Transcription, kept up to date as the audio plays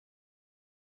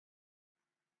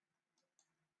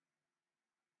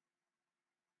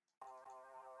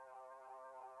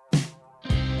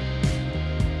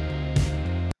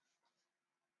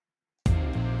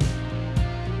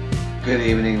Good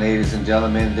evening, ladies and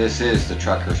gentlemen. This is the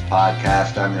Truckers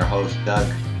Podcast. I'm your host, Doug,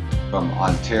 from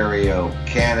Ontario,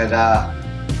 Canada.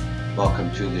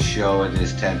 Welcome to the show. It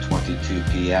is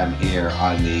 10:22 p.m. here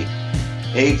on the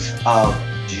 8th of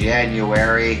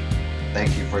January.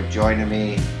 Thank you for joining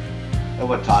me. And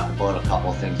we'll talk about a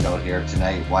couple things out here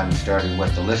tonight. One, starting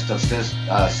with the list of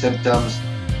symptoms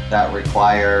that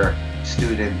require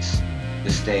students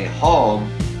to stay home,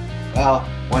 well,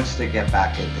 once they get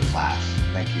back into class.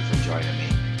 Thank you for joining me.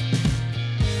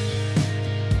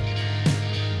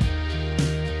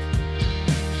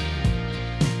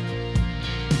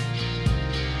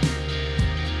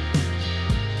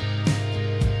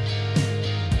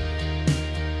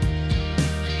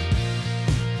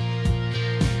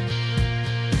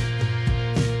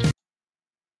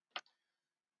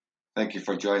 Thank you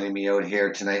for joining me out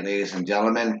here tonight, ladies and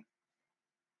gentlemen.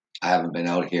 I haven't been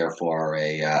out here for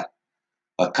a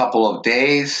couple of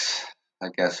days, I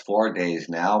guess 4 days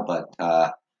now, but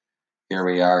here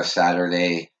we are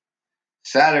Saturday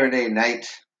night,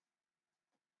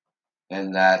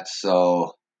 and I'll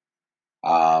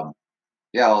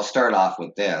start off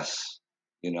with this.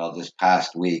 This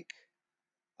past week,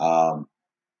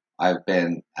 I've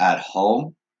been at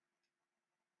home.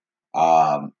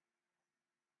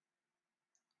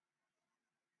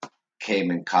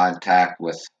 Came in contact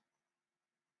with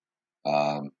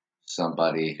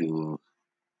somebody who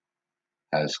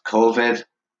has COVID.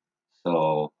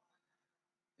 So,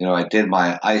 I did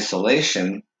my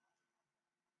isolation,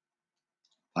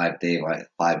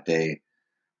 5-day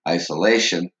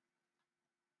isolation,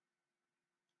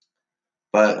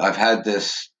 but I've had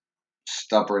this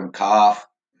stubborn cough,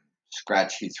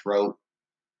 scratchy throat,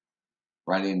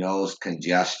 runny nose,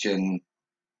 congestion,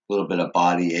 a little bit of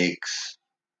body aches.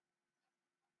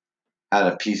 Had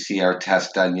a PCR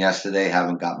test done yesterday,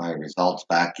 haven't got my results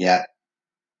back yet.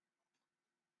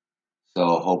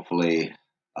 So hopefully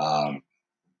I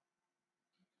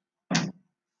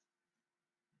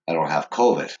don't have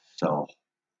COVID. So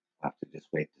I have to just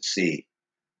wait to see.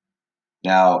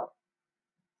 Now,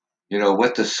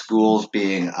 with the schools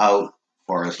being out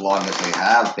for as long as they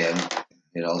have been,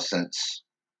 since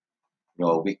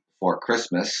a week before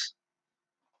Christmas,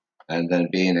 and then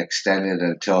being extended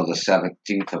until the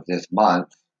 17th of this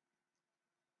month.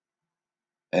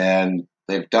 And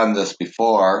they've done this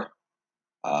before,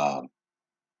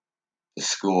 the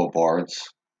school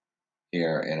boards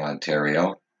here in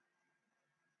Ontario,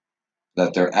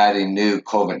 that they're adding new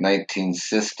COVID-19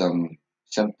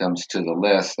 symptoms to the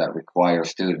list that require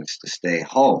students to stay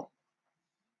home.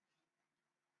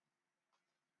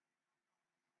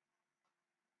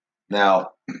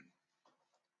 Now,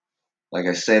 like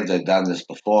I said, they've done this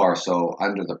before, so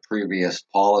under the previous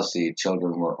policy,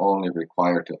 children were only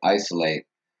required to isolate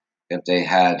if they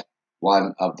had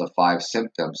one of the 5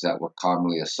 symptoms that were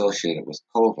commonly associated with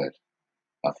COVID: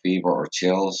 a fever or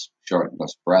chills,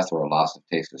 shortness of breath or a loss of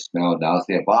taste or smell,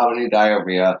 nausea, vomiting,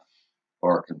 diarrhea,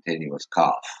 or a continuous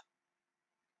cough.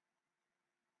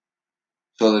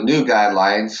 So the new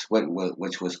guidelines,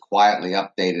 which was quietly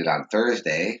updated on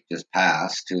Thursday, just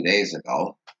passed 2 days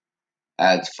ago,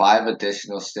 adds 5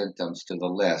 additional symptoms to the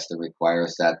list and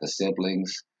requires that the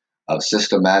siblings of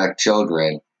symptomatic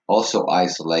children also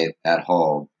isolate at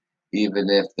home, even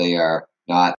if they are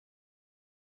not.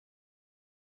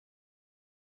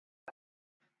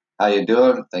 How you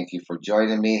doing? Thank you for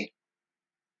joining me.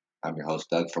 I'm your host,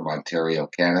 Doug, from Ontario,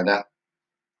 Canada.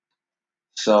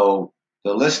 So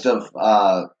the list of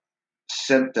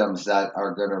symptoms that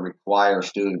are going to require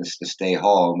students to stay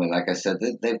home, and like I said,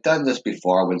 they've done this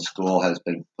before when school has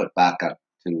been put back up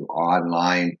to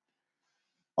online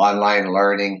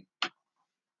learning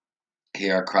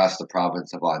here across the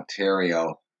province of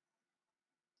Ontario.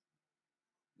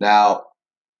 Now,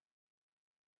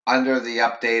 under the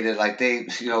updated,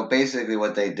 basically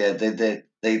what they did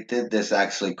this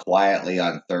actually quietly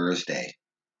on Thursday,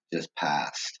 just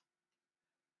passed.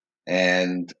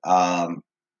 And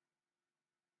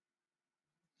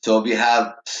so if you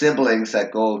have siblings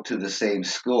that go to the same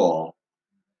school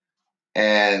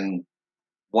and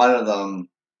one of them,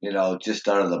 just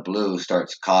out of the blue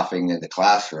starts coughing in the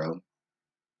classroom,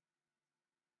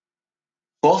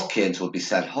 both kids will be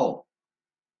sent home.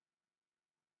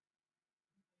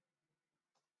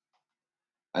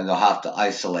 And they'll have to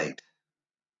isolate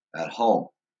at home.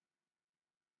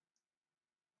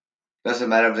 Doesn't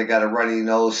matter if they got a runny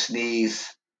nose,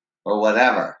 sneeze, or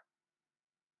whatever.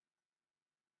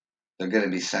 They're going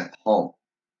to be sent home.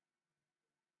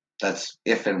 That's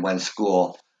if and when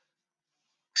school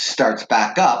starts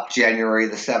back up January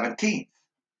the 17th.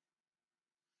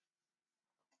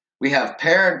 We have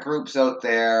parent groups out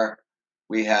there.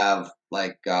 We have,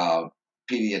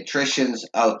 pediatricians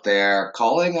out there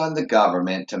calling on the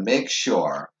government to make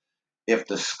sure if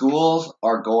the schools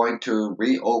are going to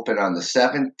reopen on the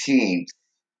 17th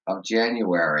of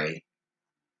January,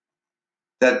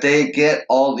 that they get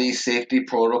all these safety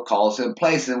protocols in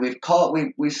place. And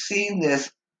we've seen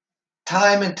this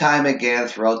time and time again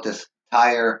throughout this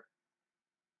entire,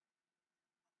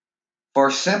 for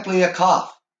simply a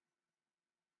cough.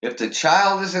 If the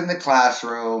child is in the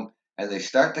classroom and they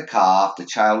start to cough, the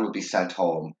child will be sent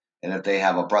home. And if they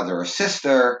have a brother or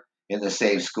sister in the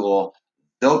same school,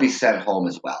 they'll be sent home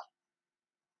as well.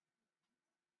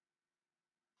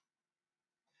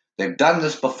 They've done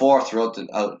this before throughout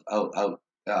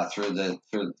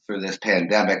through this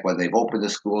pandemic, when they've opened the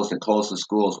schools and closed the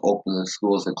schools, opened the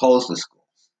schools and closed the schools.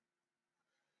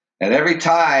 And every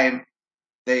time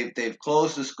they've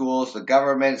closed the schools, the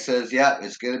government says, "Yeah,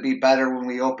 it's going to be better when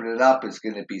we open it up. It's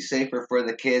going to be safer for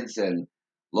the kids." And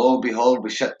lo and behold, we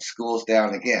shut the schools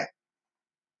down again.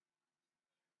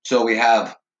 So we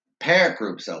have parent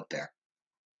groups out there,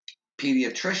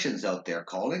 pediatricians out there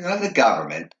calling on the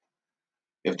government.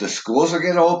 If the schools are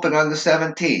going to open on the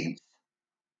 17th,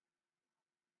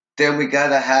 then we got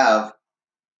to have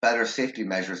better safety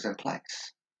measures in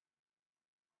place.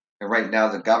 And right now,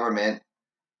 the government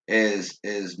is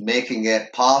making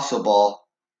it possible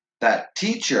that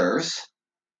teachers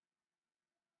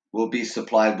will be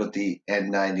supplied with the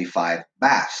N95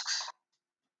 masks.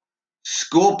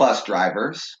 School bus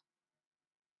drivers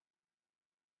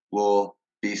will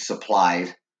be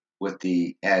supplied with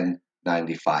the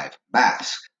N95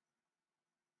 mask.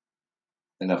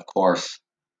 And of course,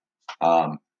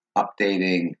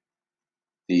 updating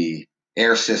the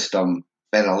air system,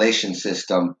 ventilation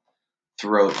system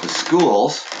throughout the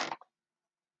schools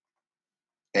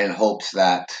in hopes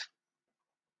that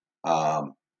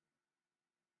can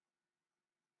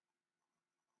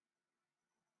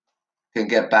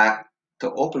get back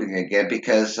to opening again.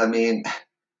 Because, I mean,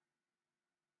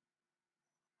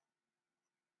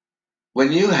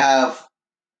 when you have,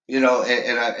 and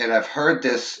I've heard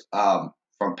this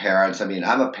from parents. I mean,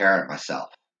 I'm a parent myself.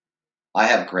 I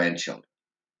have grandchildren.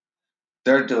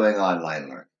 They're doing online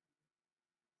learning.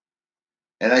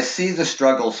 And I see the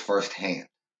struggles firsthand.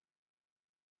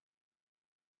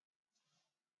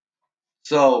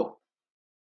 So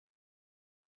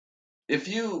if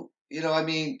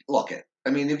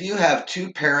if you have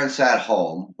two parents at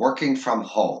home working from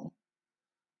home,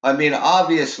 I mean,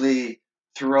 obviously,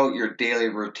 throughout your daily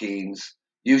routines,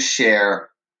 you share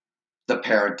the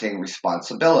parenting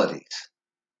responsibilities.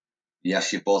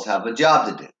 Yes, you both have a job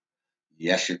to do.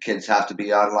 Yes, your kids have to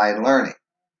be online learning.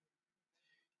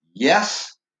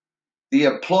 Yes, the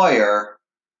employer,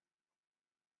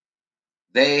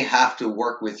 they have to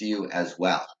work with you as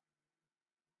well.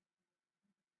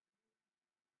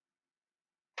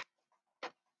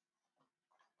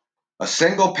 A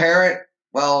single parent,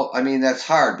 well, I mean, that's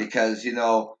hard because,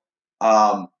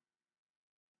 um,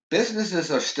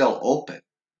 businesses are still open.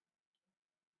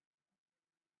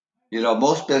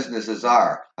 Most businesses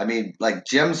are. I mean, like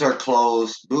gyms are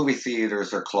closed, movie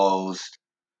theaters are closed,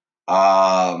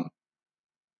 um,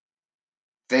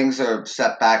 things are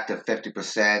set back to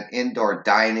 50%, indoor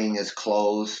dining is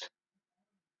closed,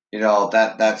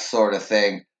 that sort of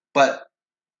thing. But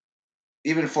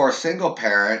even for a single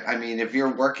parent, I mean, if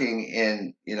you're working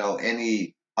in,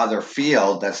 any other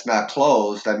field that's not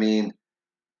closed, I mean,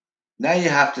 now you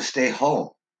have to stay home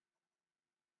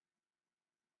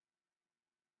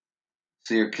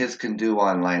so your kids can do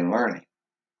online learning.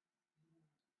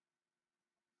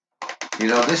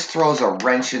 This throws a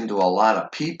wrench into a lot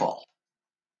of people.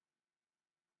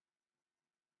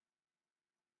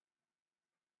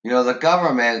 The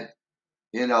government,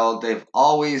 they've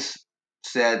always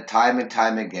said time and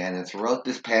time again, and throughout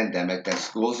this pandemic, that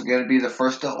schools are going to be the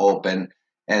first to open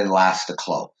and last to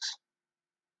close.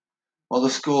 Well, the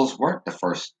schools weren't the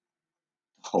first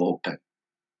to open.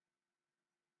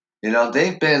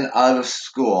 They've been out of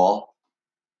school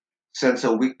since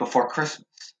a week before Christmas.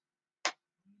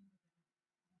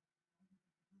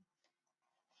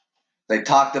 They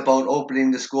talked about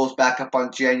opening the schools back up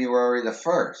on January the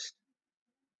 1st,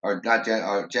 or not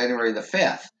or January the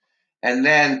 5th. And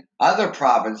then other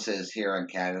provinces here in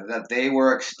Canada, they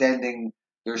were extending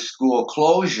their school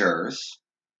closures.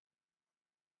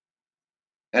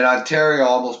 And Ontario,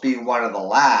 almost being one of the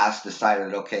last,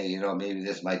 decided, okay, maybe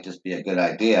this might just be a good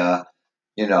idea.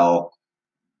 We're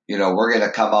going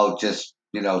to come out just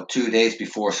 2 days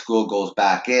before school goes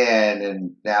back in,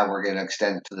 and now we're going to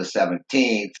extend it to the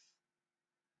 17th.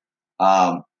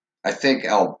 I think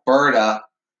Alberta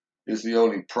is the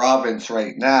only province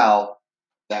right now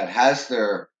that has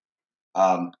their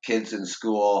kids in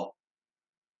school,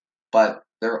 but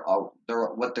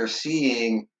what they're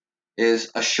seeing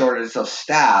is a shortage of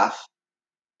staff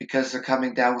because they're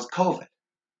coming down with COVID.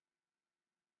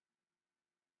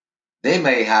 They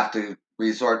may have to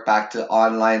resort back to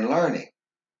online learning.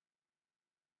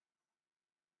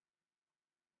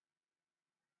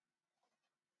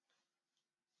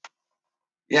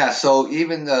 Yeah, so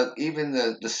even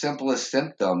the simplest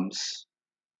symptoms,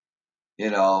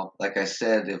 like I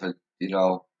said, if a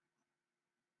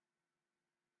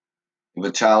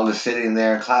child is sitting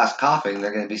there in class coughing,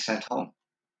 they're going to be sent home.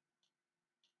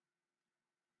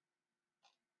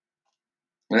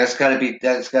 And that's got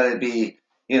to be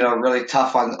really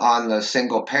tough on the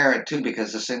single parent too,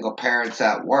 because the single parent's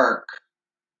at work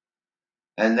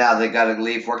and now they got to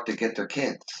leave work to get their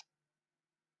kids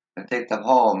and take them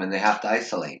home, and they have to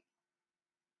isolate.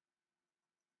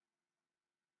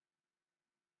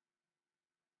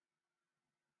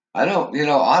 I don't,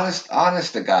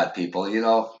 honest to God,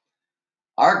 people,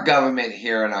 our government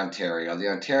here in Ontario, the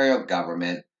Ontario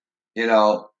government, you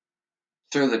know,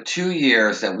 through the 2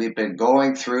 years that we've been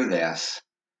going through this,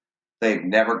 they've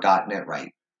never gotten it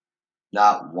right,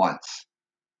 not once.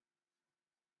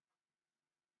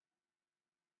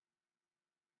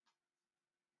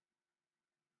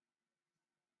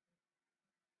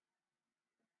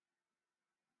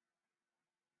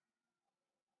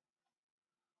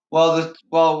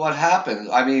 What happens?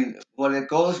 I mean, when it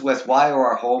goes with why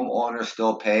are our homeowners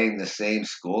still paying the same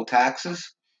school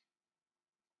taxes?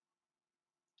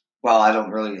 Well, I don't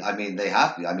really. I mean, they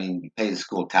have to. I mean, you pay the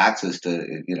school taxes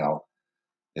to,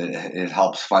 it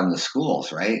helps fund the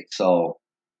schools, right? So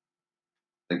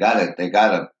they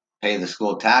gotta pay the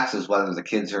school taxes whether the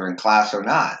kids are in class or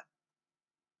not.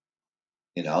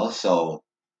 So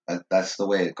that's the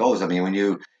way it goes. I mean, when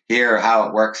you hear how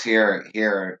it works here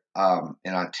in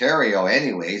Ontario,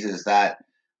 anyways, is that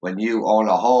when you own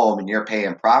a home and you're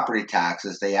paying property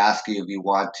taxes, they ask you if you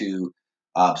want to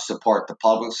support the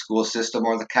public school system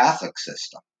or the Catholic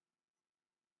system.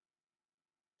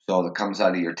 So it comes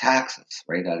out of your taxes,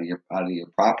 right, out of your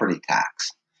property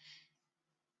tax.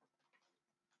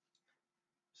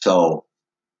 So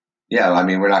yeah, I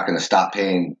mean, we're not going to stop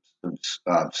paying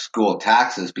school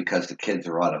taxes because the kids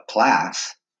are out of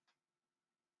class.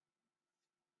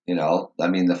 I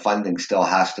mean, the funding still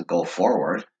has to go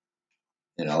forward.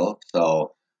 So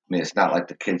I mean, it's not like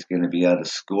the kid's going to be out of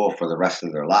school for the rest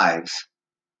of their lives.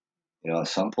 At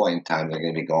some point in time, they're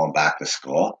going to be going back to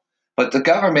school. But the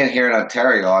government here in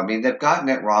Ontario, I mean, they've gotten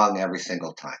it wrong every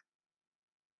single time.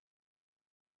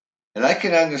 And I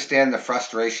can understand the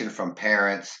frustration from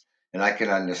parents, and I can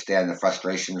understand the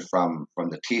frustration from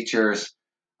the teachers,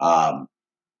 um,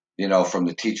 from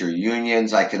the teacher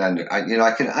unions. I can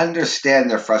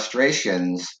understand their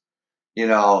frustrations.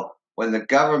 When the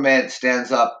government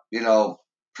stands up,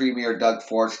 Premier Doug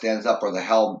Ford stands up, or the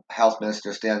health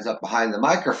minister stands up behind the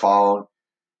microphone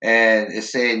and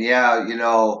is saying, yeah,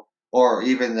 or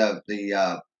even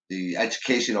the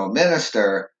educational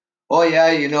minister, oh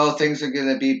yeah, things are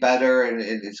going to be better, and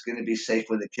it's going to be safe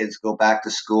when the kids go back to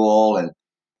school,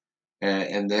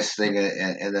 and this thing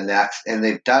and the next, and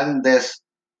they've done this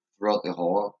throughout the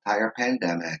whole entire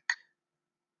pandemic,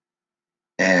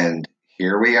 and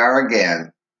here we are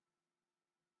again.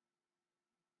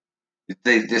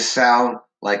 They just sound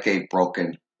like a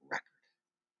broken record.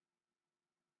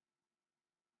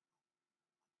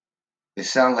 They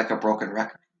sound like a broken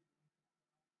record.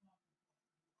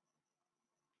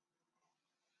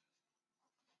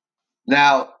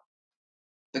 Now,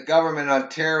 the government of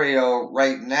Ontario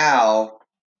right now,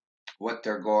 what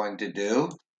they're going to do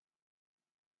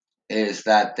is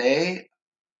that they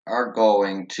are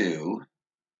going to,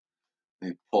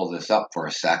 let me pull this up for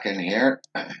a second here.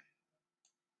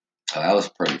 Oh, that was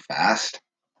pretty fast.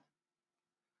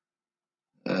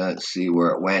 Let's see where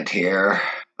it went here.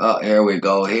 Oh, here we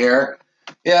go here.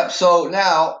 Yeah, so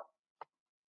now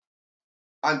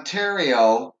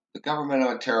Ontario, the government of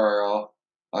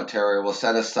Ontario will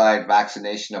set aside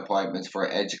vaccination appointments for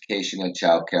education and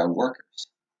childcare workers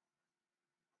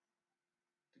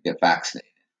to get vaccinated.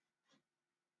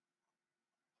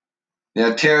 The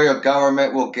Ontario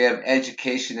government will give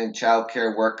education and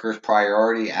childcare workers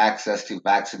priority access to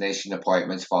vaccination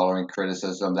appointments following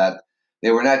criticism that they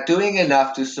were not doing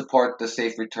enough to support the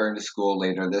safe return to school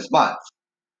later this month.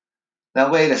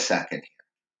 Now, wait a second.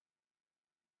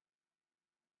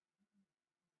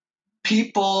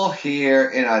 People here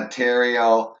in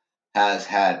Ontario has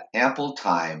had ample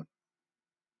time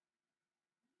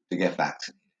to get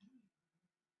vaccinated.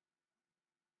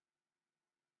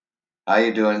 How are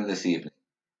you doing this evening?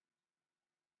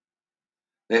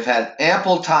 They've had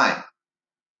ample time.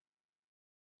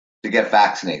 to get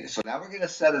vaccinated. So now we're going to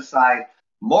set aside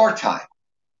more time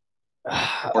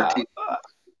for Uh, people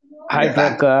to Hi, get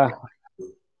vaccinated. Trucker.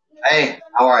 Hey,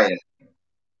 how are you?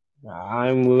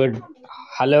 I'm good.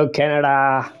 Hello,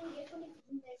 Canada.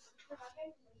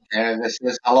 And this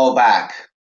is hello back.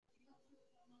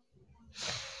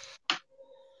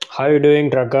 How you doing,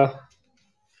 Trucker?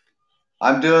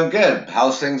 I'm doing good.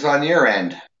 How's things on your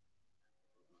end?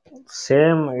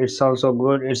 Same. It's also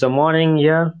good. It's a morning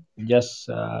here. Just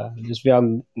we are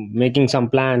making some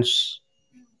plans.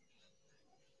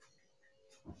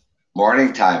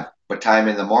 Morning time. What time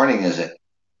in the morning is it?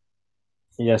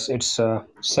 Yes, it's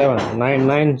 7, 9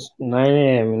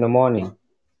 a.m. in the morning.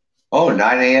 Oh,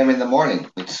 9 a.m. in the morning.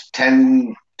 It's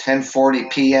 10:40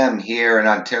 p.m. here in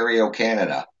Ontario,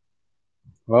 Canada.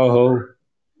 Oh,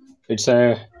 it's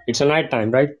a night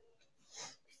time, right?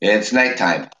 It's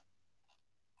nighttime.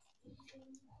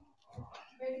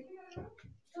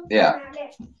 Yeah.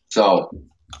 So,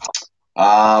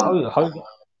 um, How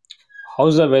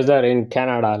how's the weather in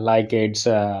Canada? Like it's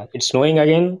snowing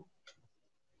again.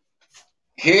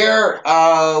 here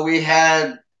we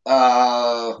had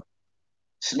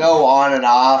snow on and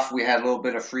off. We had a little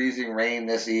bit of freezing rain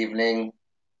this evening,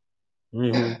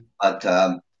 Mm-hmm. but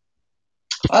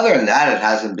other than that, it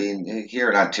hasn't been here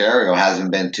in Ontario.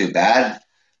 Hasn't been too bad.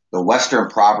 The western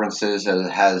provinces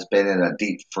has been in a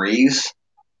deep freeze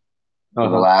for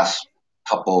the Uh-huh. last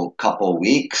couple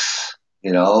weeks.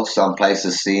 You know, some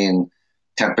places seeing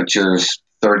temperatures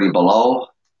 30 below,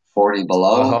 40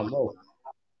 below.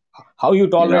 Uh-huh. How you You know,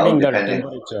 tolerating that depending.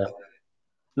 temperature?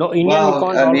 No, Indian we Well,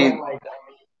 can't I tolerate mean, like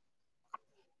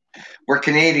we're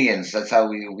Canadians. That's how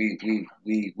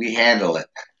we handle it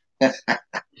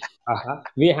uh-huh.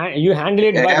 You handle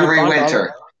it, but we every can't tolerate.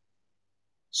 winter.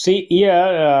 See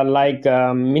here,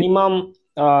 minimum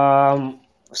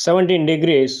 17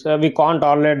 degrees, we can't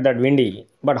tolerate that windy.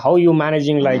 But how you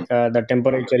managing Mhm. like the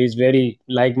temperature is very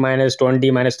like minus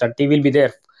 20, minus 30 will be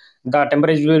there. The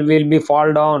temperature will be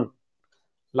fall down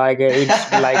like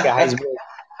it's like a iceberg,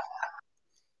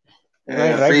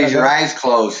 right, Freeze your Raga? eyes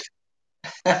closed.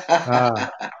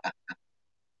 Ah,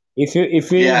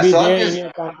 if we'll Yeah, be so I'm there in just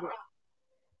your country,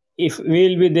 if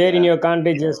we'll be there in yeah. your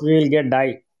country, just we'll get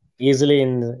die easily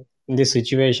in this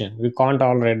situation. We can't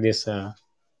tolerate this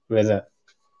weather.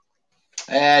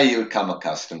 You would come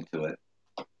accustomed to it.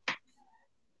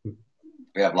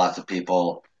 We have lots of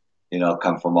people,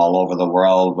 come from all over the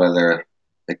world, whether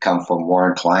they come from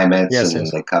warm climates Yes, and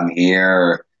yes, they come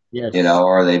here, yes.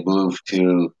 or they move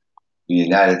to the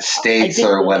United I States think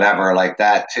or whatever like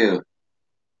that too.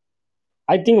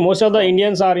 I think most of the So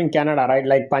Indians are in Canada, right?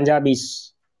 Like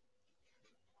Punjabis.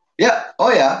 yeah,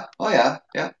 oh yeah, oh yeah,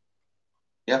 yeah,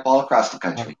 yep, all across the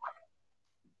country.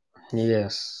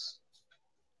 Yes,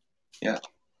 Yeah.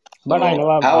 but I So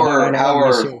never, but I never how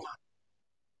are messaged.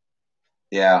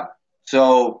 yeah.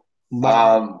 So But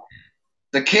um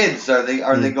the kids are they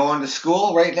mm, going to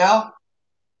school right now?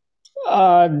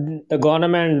 uh, the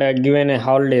government given a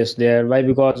holidays there. Why?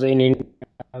 Because in India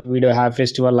we do have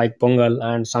festival like Pongal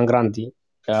and Sankranti.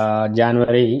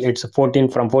 January it's 14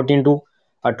 from 14 to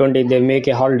 20. They make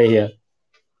a holiday here.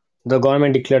 The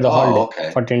government declared the Oh, holiday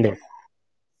okay. for 10 days.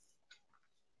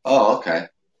 Oh, okay.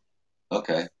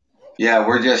 Okay. Yeah,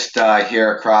 we're just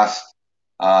here across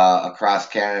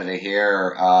Canada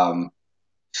here.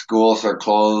 Schools are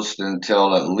closed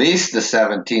until at least the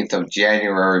 17th of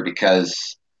January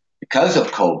because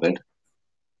of COVID.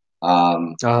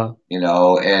 Um, Uh-huh.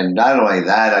 and not only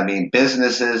that, I mean,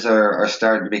 businesses are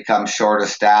starting to become short of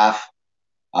staff.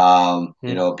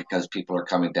 Mm. Because people are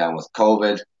coming down with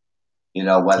COVID.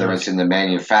 Whether Yes. it's in the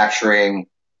manufacturing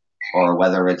or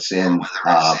whether it's in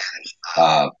uh,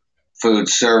 food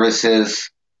services,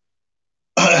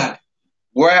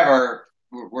 wherever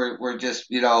we're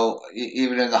just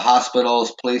even in the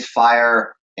hospitals, police,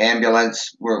 fire,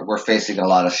 ambulance, we're facing a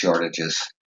lot of shortages.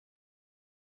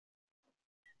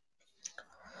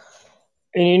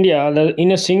 In India,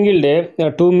 in a single day,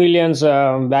 2 millions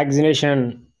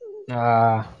vaccination,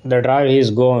 the drive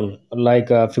is gone. Like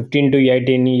 15 to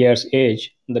 18 years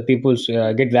age, the people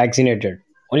get vaccinated.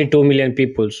 Only 2 million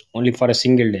peoples, only for a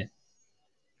single day.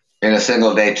 In a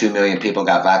single day, 2 million people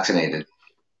got vaccinated.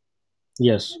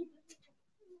 Yes.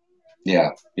 Yeah,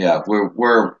 yeah,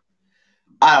 we're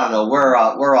I don't know, we're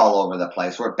all over the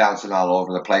place. We're bouncing all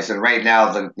over the place, and right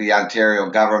now the Ontario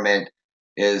government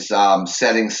is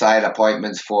setting aside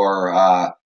appointments for uh,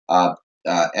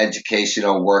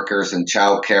 educational workers and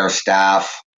childcare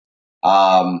staff.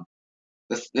 Um,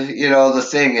 the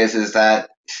thing is that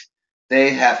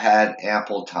they have had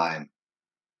ample time.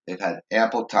 They've had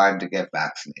ample time to get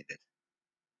vaccinated.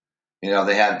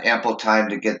 They had ample time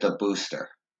to get the booster.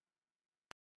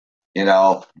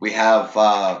 We have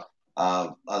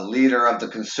a leader of the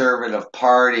Conservative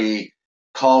Party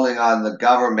calling on the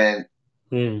government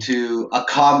Hmm. to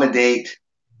accommodate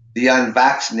the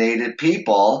unvaccinated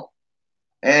people.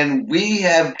 And we've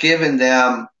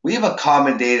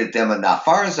accommodated them enough. As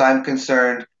far as I'm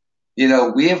concerned,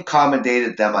 we have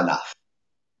accommodated them enough.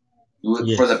 For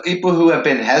the Yes. people who have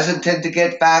been hesitant to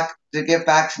get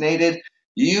vaccinated,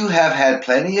 you have had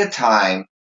plenty of time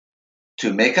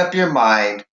to make up your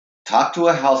mind, talk to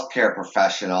a healthcare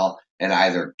professional, and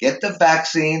either get the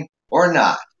vaccine or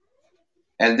not.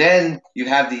 And then you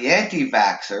have the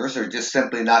anti-vaxxers are just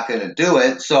simply not going to do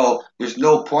it. So there's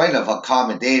no point of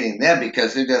accommodating them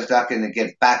because they're just not going to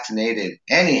get vaccinated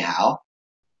anyhow.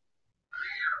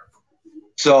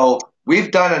 So we've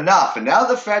done enough, and now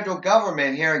the federal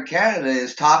government here in Canada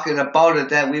is talking about it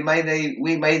that we might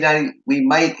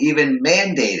even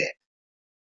mandate it,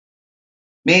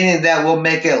 meaning that we'll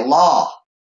make it law.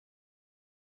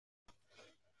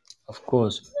 Of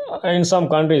course. In some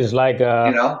countries, like You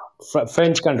know.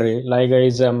 French country, like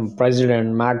his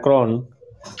president Macron,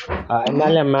 Mm-hmm.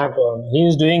 Emmanuel Macron, he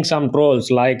is doing some trolls.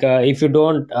 Like if you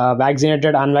don't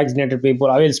vaccinated, unvaccinated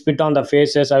people, I will spit on the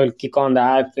faces. I will kick on the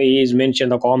app. He is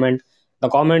mentioned the comment. The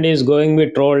comment is going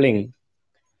with trolling.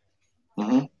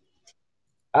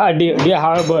 Mm-hmm. Do you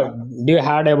have about do you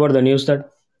heard about the news that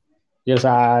just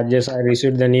I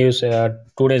received the news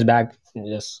 2 days back.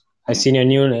 Yes, I seen a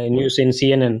news in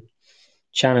CNN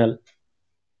channel.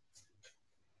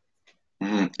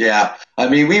 Mm-hmm. Yeah, I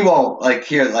mean, we won't like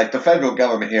here, like the federal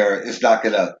government here is not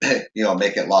going to,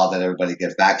 make it law that everybody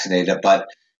gets vaccinated. But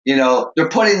they're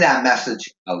putting that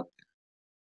message out,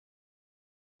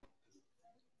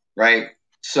 right?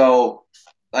 So,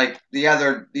 like the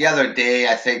other day,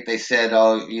 I think they said,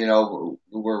 oh,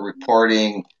 we're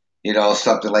reporting,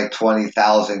 something like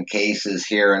 20,000 cases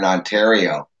here in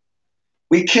Ontario.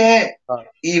 We can't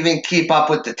even keep up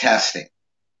with the testing.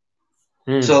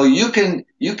 Hmm. So you can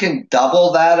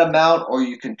double that amount or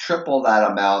you can triple that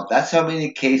amount. That's how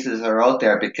many cases are out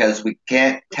there because we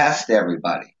can't test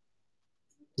everybody.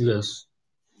 Yes.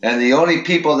 And the only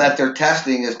people that they're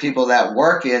testing is people that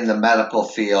work in the medical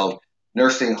field,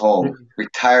 nursing home, Hmm.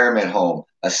 retirement home,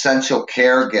 essential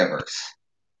caregivers.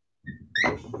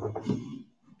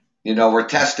 We're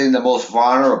testing the most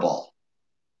vulnerable.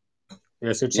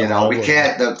 Yes, it's a We horrible.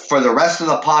 can't for the rest of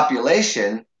the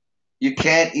population, you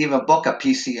can't even book a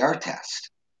PCR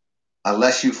test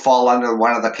unless you fall under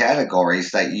one of the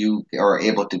categories that you are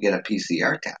able to get a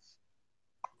PCR test.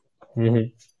 Hmm.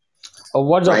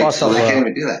 What's the Right? cost So of? they can't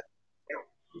even do that.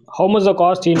 How much the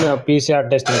cost in PCR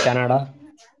test in Canada?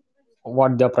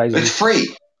 What the price It's is?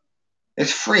 free.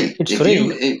 It's free. It's If free.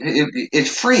 you,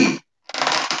 it's free.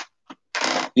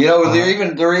 Uh,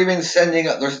 They're even sending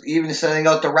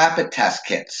out the rapid test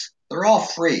kits. They're all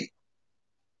free.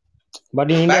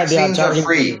 but in India they are Vaccines are charging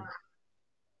free. money.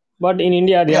 But in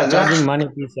India they Yeah, are they're not. charging money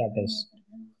PCR test.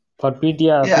 For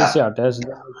Yeah, PCR test,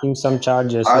 they are making some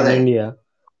charges are in they? India.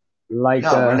 Like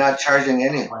No, we're not charging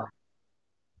any.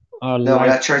 uh, No, we're like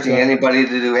not charging uh, anybody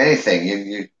to do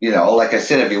anything. Like I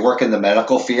said, if you work in the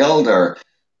medical field or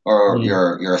hmm.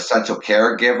 you're essential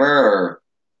caregiver or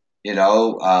you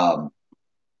know,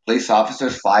 police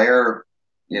officers, fire,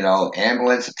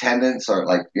 ambulance attendants, or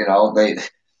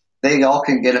they all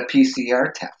can get a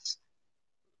PCR test.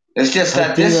 It's just I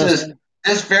that think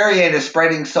this variant is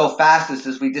spreading so fast.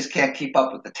 We just can't keep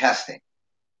up with the testing,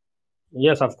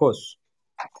 yes, of course.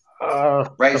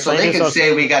 The right? So they scientists can are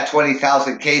say we saying got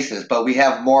 20,000 cases, but we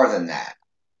have more than that,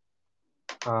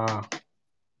 uh,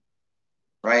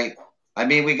 right? I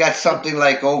mean, we got something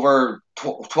like over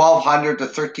 1,200 to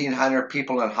 1,300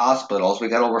 people in hospitals. We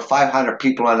got over 500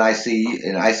 people in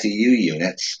ICU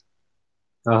units.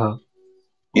 uh,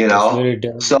 You that's know, very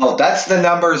terrible. so that's the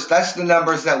numbers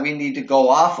that we need to go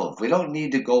off of. We don't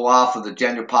need to go off of the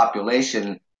general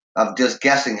population of just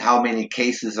guessing how many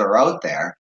cases are out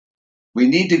there. We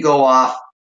need to go off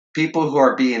people who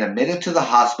are being admitted to the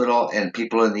hospital and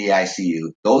people in the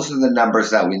ICU. Those are the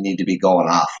numbers that we need to be going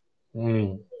off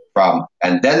Hmm. from,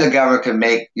 and then the government can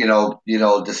make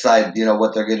decide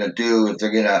what they're going to do, if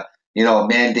they're going to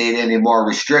mandate any more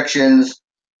restrictions,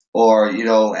 or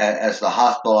as the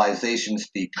hospitalizations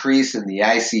decrease and the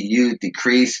ICU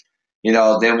decrease,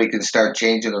 then we can start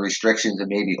changing the restrictions and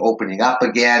maybe opening up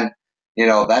again,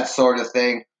 that sort of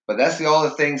thing. But that's the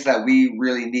only things that we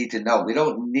really need to know. We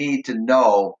don't need to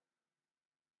know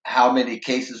how many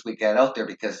cases we get out there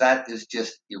because that is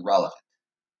just irrelevant.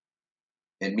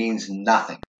 It means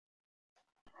nothing.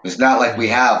 It's not like we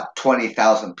Hmm. have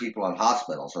 20,000 people in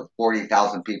hospitals or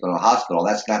 40,000 people in a hospital.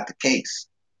 That's not the case.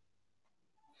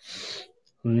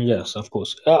 Yes, of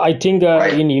course. I think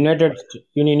right? in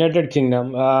United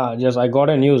Kingdom, just I got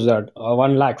a news that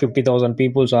 1,50,000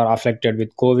 people are affected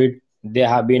with COVID. They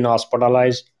have been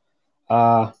hospitalized.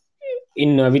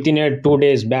 In Within 2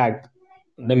 days back,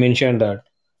 they mentioned that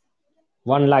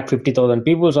 1,50,000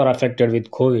 people are affected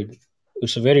with COVID.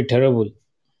 It's very terrible.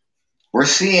 We're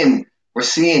seeing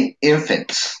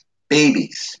infants,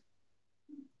 babies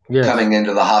Yes. coming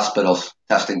into the hospitals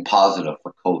testing positive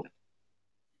for COVID.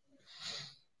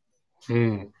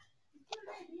 Hmm.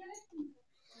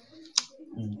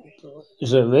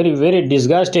 It's a very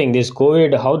disgusting this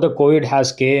COVID. How the COVID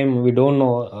has came, we don't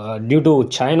know. Due to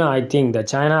China, I think that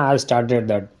China has started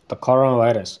that the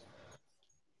coronavirus.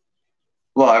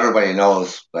 Well, everybody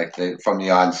knows, like from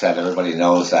the onset, everybody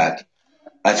knows that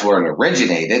that's where it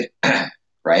originated,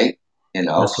 right?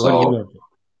 Yes, So, originated.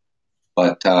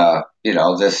 but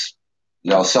this,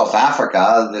 South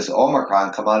Africa, this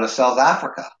Omicron come out of South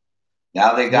Africa.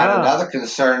 Now they got Yeah. another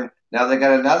concern. Now they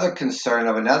got another concern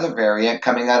of another variant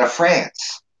coming out of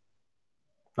France.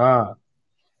 Ah.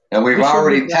 And we've This should be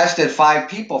already tested 5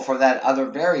 people for that other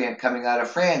variant coming out of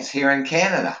France here in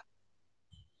Canada.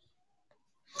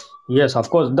 Yes, of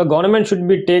course. The government should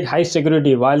be take high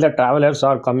security while the travelers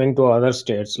are coming to other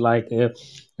states. Like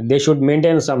they should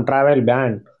maintain some travel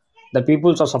ban. The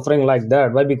peoples are suffering like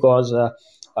that. Why? Because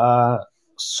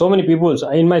so many peoples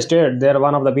in my state. There,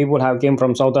 one of the people have came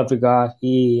from South Africa.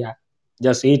 He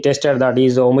tested that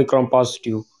he's Omicron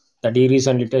positive. That he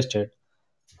recently tested.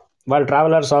 While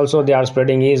travelers also they are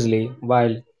spreading easily.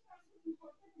 While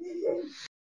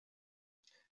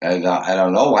And I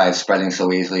don't know why it's spreading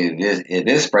so easily. It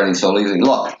is spreading so easily.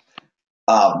 Look,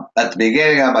 at the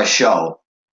beginning of my show,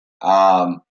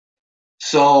 um,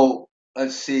 so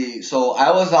let's see. So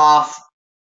I was off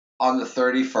on the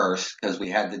 31st because we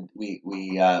had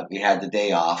the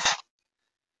day off,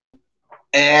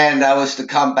 and I was to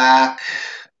come back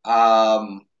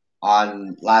on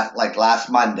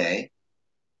last Monday,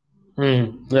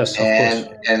 yes, of course.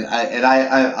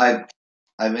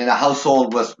 I'm in a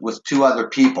household with 2 other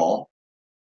people,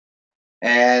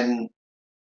 and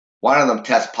one of them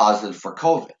tests positive for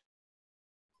COVID.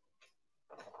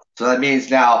 So that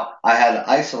means now I had to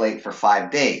isolate for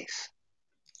 5 days.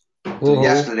 So Oh.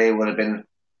 yesterday would have been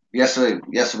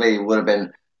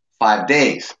 5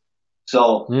 days.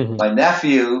 So Mm-hmm. my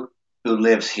nephew who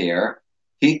lives here,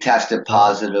 he tested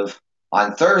positive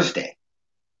on Thursday,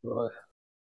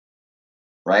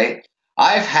 right?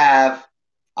 I've have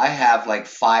I have like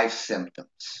 5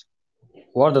 symptoms.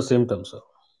 What are the symptoms?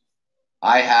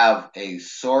 I have a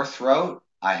sore throat,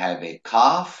 I have a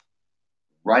cough,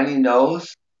 runny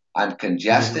nose, I'm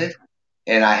congested,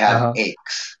 Mm-hmm. and I have Uh-huh.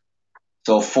 aches.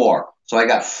 So 4. So I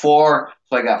got 4.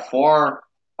 So I got 4,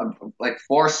 like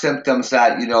 4 symptoms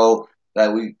that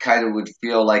that we kind of would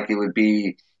feel like it would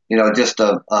be just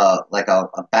like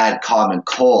a bad common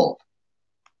cold,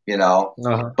 you know.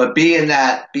 Uh-huh. But being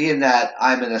that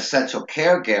I'm an essential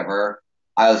caregiver,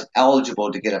 I was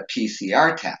eligible to get a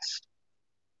PCR test.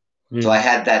 So I Mm.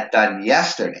 had that done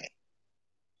yesterday,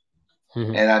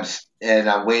 Mhm. and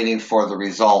I'm waiting for the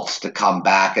results to come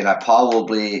back, and I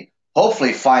probably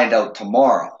hopefully find out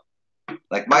tomorrow.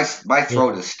 Like my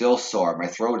throat Mhm. is still sore. My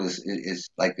throat is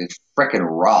like it's freaking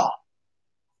raw.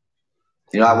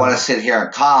 I want to Mhm. sit here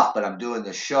and cough, but I'm doing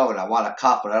the show, and I want to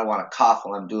cough, but I don't want to cough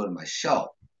while I'm doing my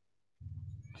show,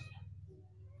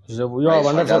 So you are a right? So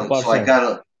I wonderful got so I person. got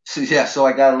a so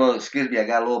I got a little excuse me, I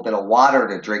got a little bit of water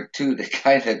to drink too to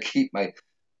kind of keep my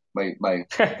my my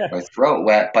throat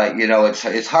wet. But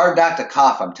it's hard not to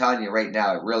cough. I'm telling you right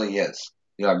now, it really is.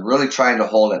 I'm really trying to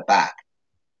hold it back.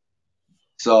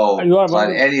 So, You are but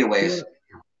wonderful. anyways, You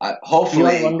are a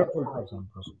hopefully, wonderful person.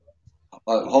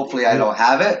 hopefully I You. don't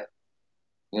have it.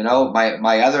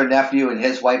 My other nephew and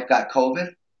his wife got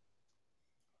COVID.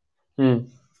 Mm.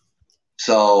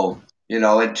 So,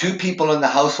 and 2 people in the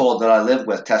household that I live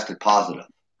with tested positive.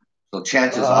 So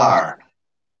Ah.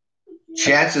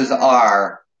 chances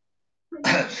are,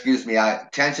 excuse me,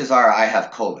 chances are I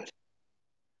have COVID,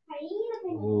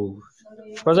 Oh.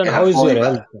 Present, and how is your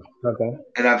health? Okay.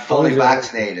 I'm How fully is your health?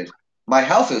 vaccinated. My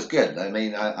health is good. I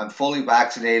mean, I'm fully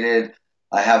vaccinated.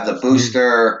 I have the Mm.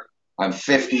 booster. I'm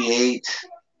 58.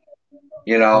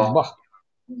 You know, Bah.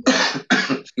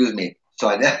 excuse me. So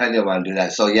I didn't want to do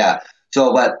that. So yeah.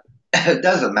 So, but it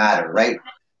doesn't matter, right?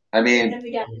 I mean,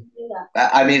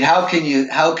 how can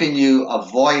you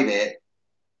avoid it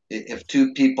if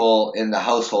 2 people in the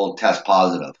household test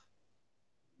positive?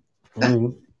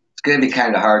 Mm. It's going to be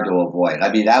kind of hard to avoid.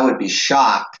 I mean, I would be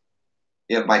shocked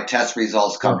if my test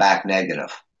results come Yes. back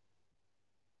negative.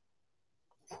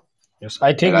 Yes. I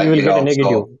And think you will get a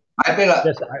negative. I've been, Just,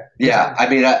 just yeah. I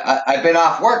mean, I've been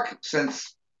off work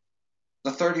since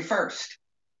the 31st,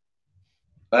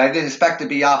 but I didn't expect to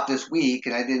be off this week,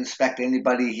 and I didn't expect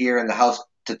anybody here in the house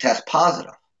to test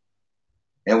positive,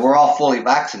 and we're all fully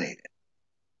vaccinated.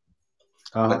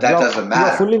 But that doesn't you're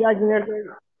matter. fully vaccinated.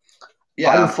 Are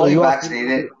Yeah, you I'm fully you are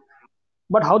vaccinated. fully,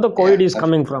 but how the Yeah, COVID is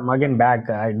coming from again back?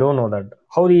 I don't know that.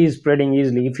 How it is spreading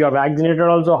easily? If you are vaccinated,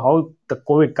 also how the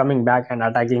COVID coming back and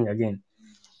attacking again?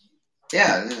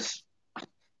 yeah.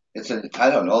 It's a, I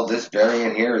don't know. This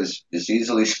variant here is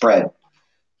easily spread.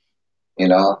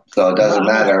 So it doesn't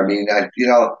matter. I mean,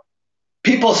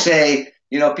 people say,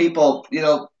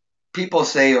 people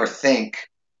say or think,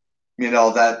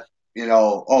 that,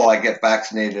 oh, I get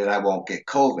vaccinated, I won't get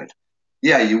COVID.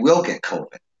 Yeah, you will get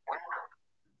COVID,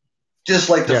 just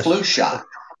like the flu Yes. shot,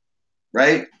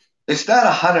 right? It's not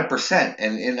 100%,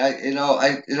 and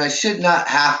I should not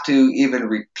have to even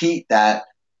repeat that.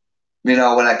 When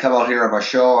I come out here on my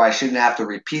show, I shouldn't have to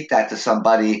repeat that to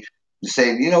somebody and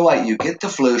say, you know what, you get the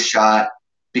flu shot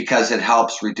because it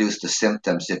helps reduce the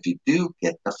symptoms if you do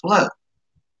get the flu.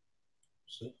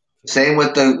 Same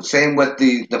with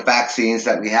the vaccines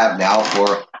that we have now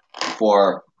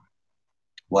for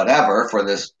whatever for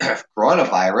this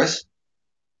coronavirus.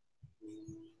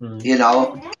 Mm. You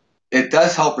know, it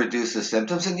does help reduce the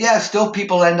symptoms, and yeah, still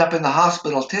people end up in the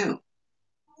hospital too.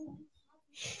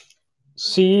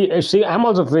 See, I'm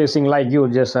also facing like you.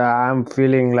 Just I'm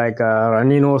feeling like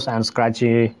runny nose and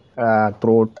scratchy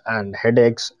throat and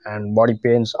headaches and body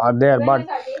pains are there. But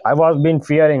I was been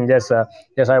fearing just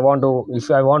I want to if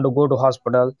I want to go to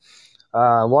hospital,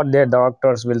 what their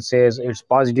doctors will say is it's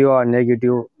positive or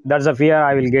negative. That's the fear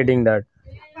I will getting that.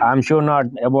 I'm sure not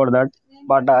about that,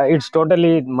 but it's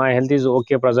totally my health is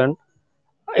okay present.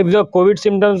 If the COVID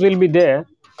symptoms will be there,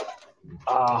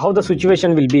 how the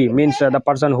situation will be means the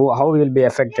person who how will be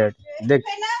affected. They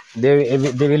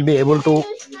will be able to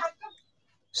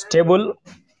stable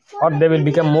or they will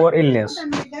become more illness.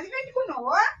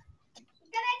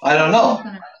 I don't know.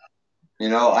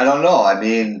 I don't know. I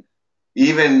mean,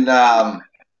 even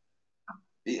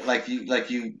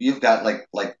you've got like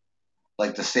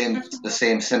the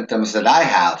same symptoms that I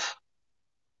have.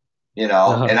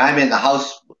 Uh-huh. And I'm in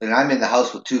the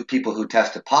house with two people who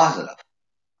tested positive,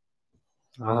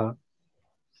 Uh-huh.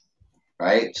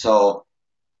 right? So,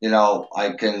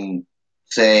 I can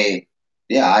say,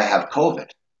 yeah, I have COVID,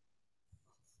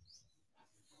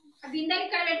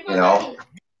 you know.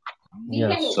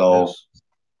 Yes, So yes.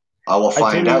 I will I think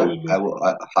find it out. will I be.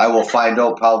 will I will find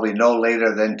out probably no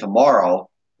later than tomorrow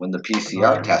when the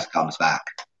PCR Uh, test comes back.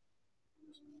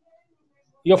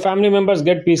 your family members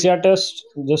get PCR test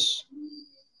just.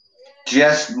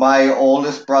 Just my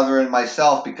oldest brother and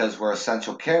myself because we're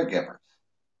essential caregivers,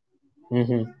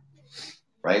 Mm-hmm.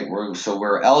 right?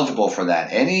 We're eligible for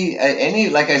that. Any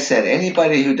like I said,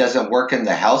 anybody who doesn't work in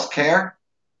the healthcare,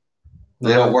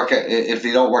 they don't Uh-huh. work at if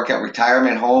they don't work at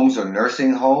retirement homes or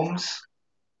nursing homes.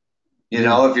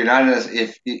 Mm. If you're not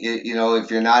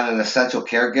if you're not an essential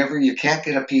caregiver, you can't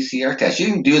get a PCR test. You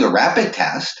can do the rapid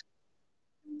test.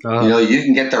 Uh-huh. You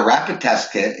can get the rapid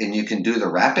test kit and you can do the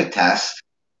rapid test.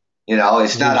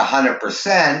 It's not Mm.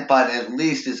 100%, but at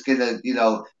least it's gonna,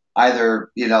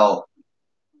 either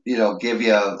give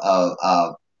you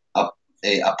a,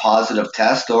 a positive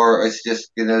test, or it's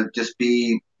just gonna just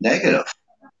be negative.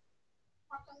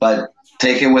 But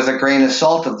take it with a grain of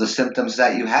salt of the symptoms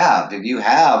that you have. If you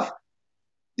have,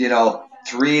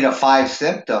 3 to 5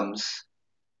 symptoms,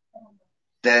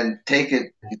 then take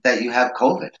it that you have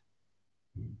COVID.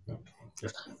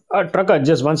 Trucker,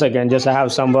 just one second. Just I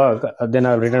have some work. Then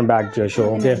I'll return back to your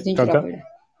show. Okay, trucker.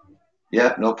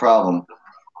 Yeah, no problem.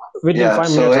 Within Yeah. five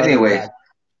So, minutes, I'll be anyways, back.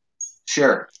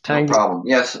 sure, no Thank you. problem.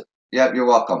 Yes. Yep. You're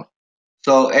welcome.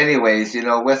 So, anyways,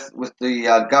 with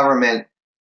the government,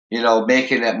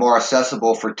 making it more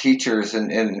accessible for teachers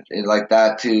and like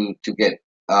that to get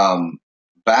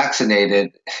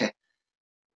vaccinated.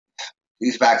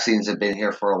 These vaccines have been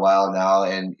here for a while now,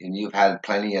 and you've had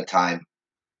plenty of time.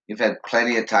 You've had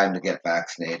plenty of time to get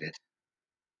vaccinated.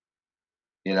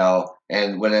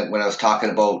 And when I was talking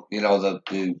about the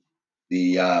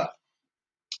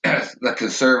the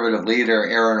conservative leader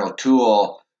Aaron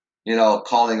O'Toole,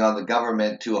 calling on the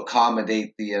government to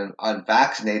accommodate the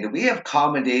unvaccinated, we have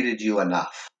accommodated you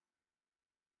enough.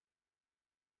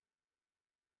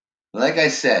 Like I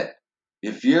said,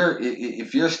 if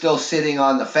you're still sitting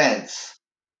on the fence,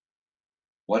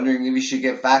 wondering if you should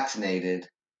get vaccinated,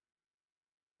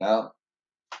 well,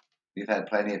 we've had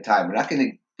plenty of time. We're not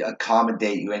going to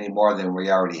accommodate you any more than we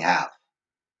already have.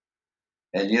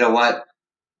 And you know what?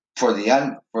 For the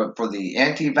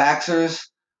anti-vaxxers,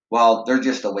 well, they're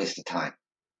just a waste of time.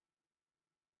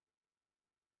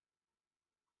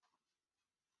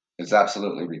 It's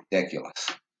absolutely ridiculous.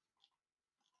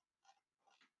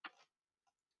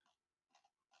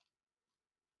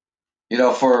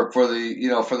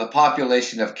 For the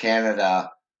population of Canada,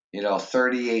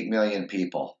 38 million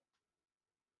people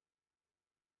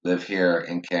live here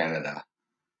in Canada,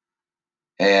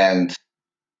 and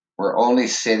we're only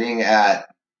sitting at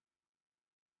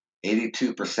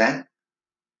 82%.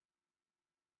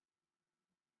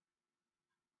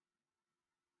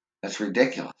 That's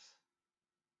ridiculous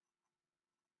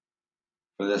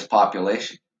for this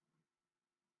population.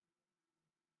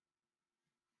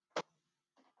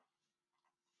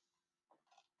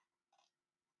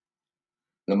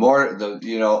 The more the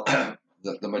you know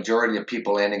the majority of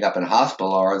people ending up in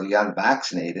hospital are the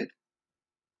unvaccinated,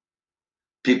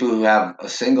 people who have a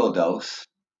single dose,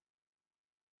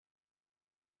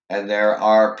 and there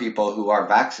are people who are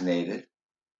vaccinated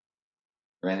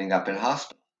who are ending up in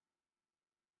hospital.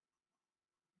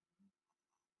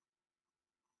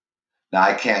 Now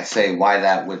I can't say why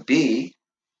that would be.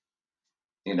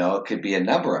 It could be a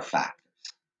number of factors.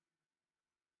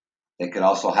 They could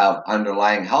also have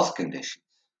underlying health conditions.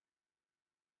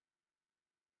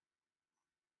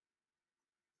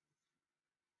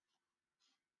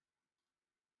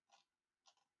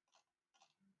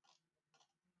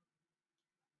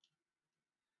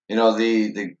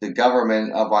 The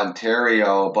government of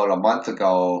Ontario about a month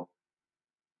ago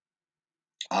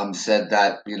said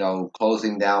that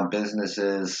closing down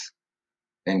businesses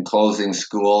and closing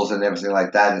schools and everything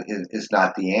like that is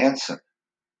not the answer.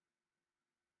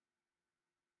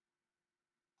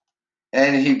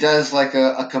 And he does like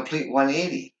a complete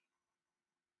 180,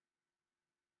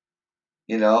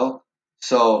 you know.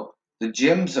 So the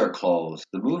gyms are closed,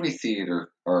 the movie theater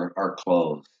are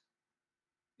closed.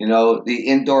 The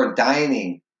indoor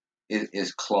dining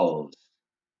is closed.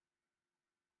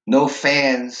 No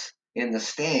fans in the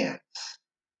stands.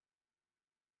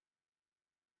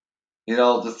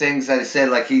 The things that I said,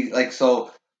 like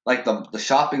the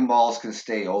shopping malls can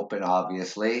stay open,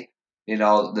 obviously. The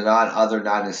other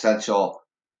non-essential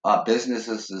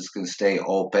businesses can stay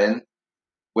open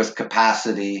with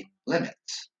capacity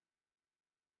limits.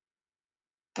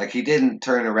 Like he didn't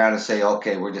turn around and say,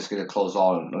 "Okay, we're just going to close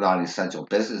all non-essential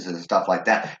businesses and stuff like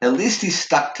that." At least he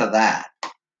stuck to that.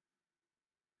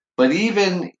 But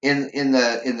even in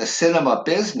the cinema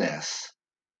business,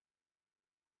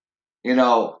 you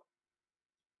know,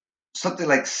 something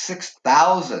like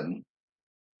 6,000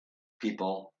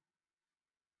 people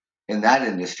in that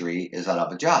industry is out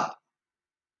of a job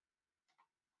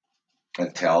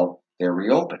until they're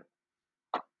reopened.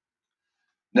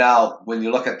 Now, when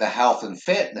you look at the health and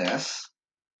fitness,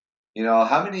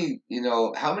 how many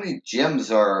gyms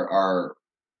are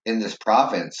in this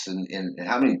province, and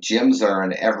how many gyms are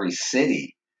in every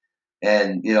city,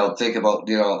 and think about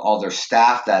all their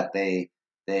staff that they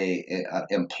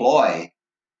employ.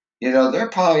 They're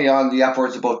probably on the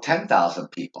upwards of about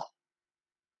 10,000 people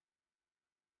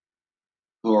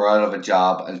who are out of a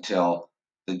job until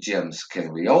the gyms can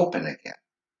reopen again.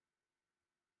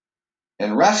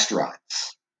 And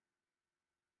restaurants,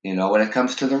 when it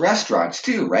comes to the restaurants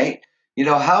too, right?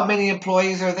 How many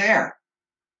employees are there?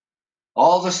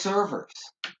 All the servers.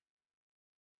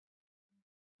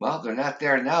 Well, they're not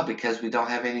there now because we don't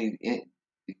have any.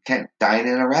 You can't dine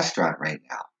in a restaurant right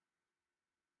now.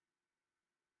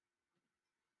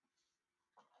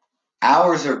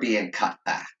 Hours are being cut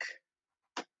back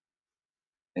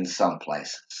in some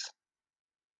places.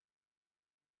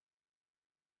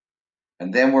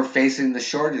 And then we're facing the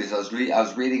shortages. I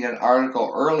was reading an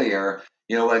article earlier.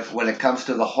 When it comes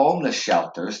to the homeless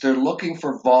shelters, they're looking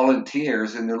for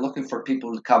volunteers and they're looking for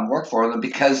people to come work for them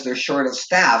because they're short of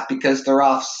staff because they're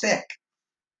off sick.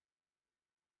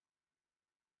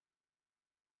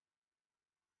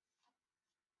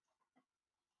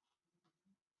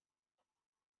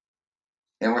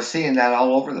 And we're seeing that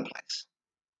all over the place.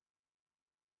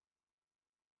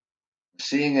 We're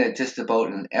seeing it just about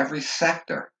in every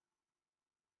sector.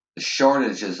 The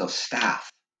shortages of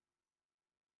staff.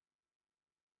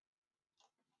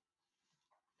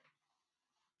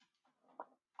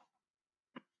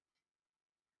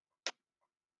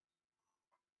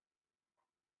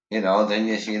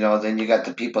 Then you got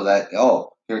the people that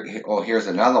here's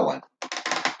another one.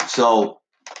 So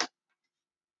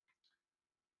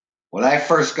when I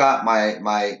first got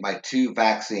my two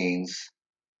vaccines,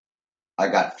 I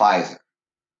got Pfizer.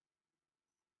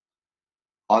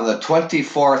 On the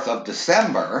 24th of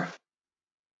December,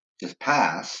 just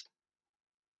passed,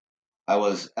 I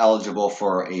was eligible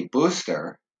for a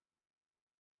booster,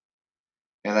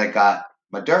 and I got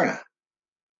Moderna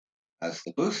as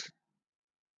the booster.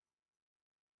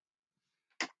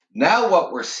 Now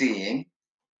what we're seeing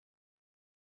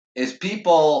is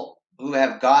people who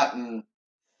have gotten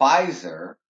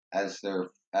Pfizer as their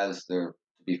to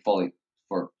be fully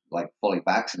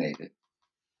vaccinated.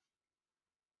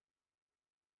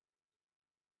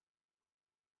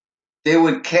 They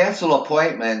would cancel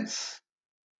appointments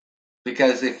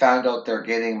because they found out they're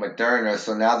getting Moderna,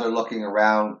 so now they're looking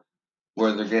around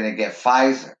where they're going to get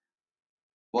Pfizer.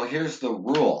 Well, here's the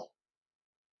rule.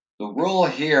 The rule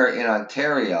here in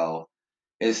Ontario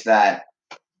is that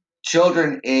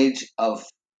children age of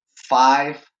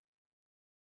 5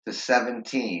 to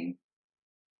 17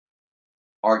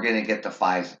 are going to get the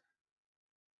Pfizer.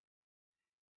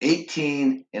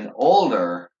 18 and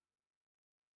older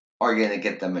are going to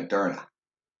get the Moderna.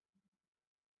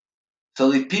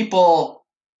 So the people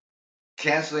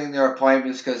canceling their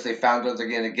appointments because they found out they're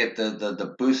going to get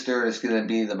the booster and it's going to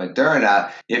be the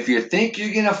Moderna. If you think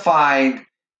you're going to find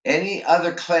any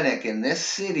other clinic in this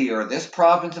city or this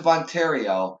province of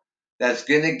Ontario that's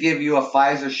going to give you a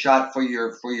Pfizer shot for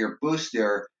your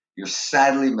booster, you're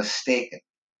sadly mistaken.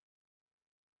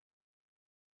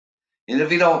 And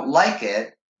if you don't like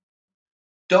it,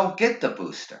 don't get the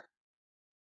booster.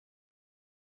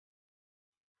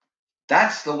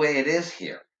 That's the way it is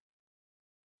here.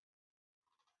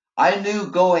 I knew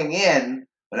going in,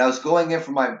 when I was going in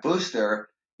for my booster,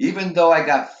 even though I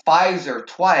got Pfizer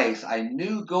twice, I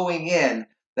knew going in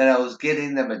that I was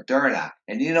getting the Moderna.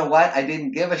 And you know what? I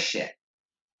didn't give a shit.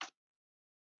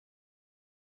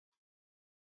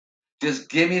 Just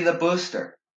give me the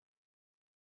booster.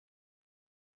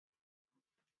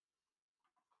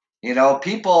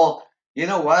 People, you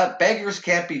know what? Beggars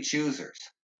can't be choosers.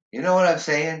 You know what I'm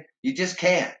saying? You just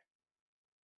can't.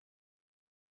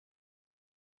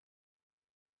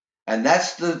 And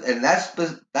that's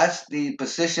the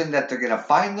position that they're going to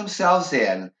find themselves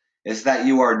in, is that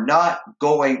you are not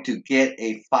going to get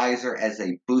a Pfizer as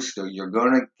a booster. You're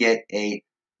going to get a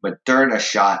Moderna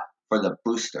shot for the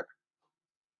booster.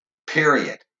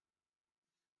 Period.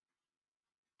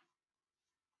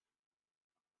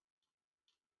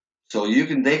 So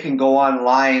they can go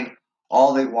online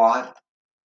all they want,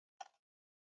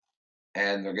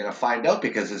 and they're going to find out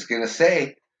because it's going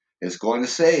to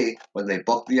say when they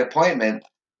book the appointment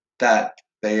that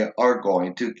they are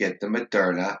going to get the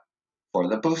Moderna for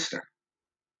the booster.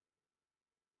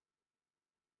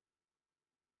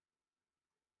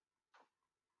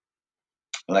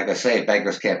 Like I say,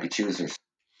 beggars can't be choosers.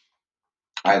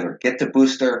 Either get the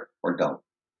booster or don't.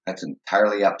 That's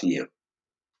entirely up to you.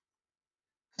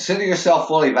 Consider yourself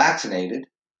fully vaccinated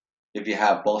if you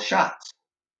have both shots.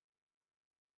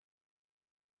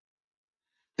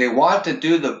 They want to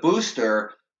do the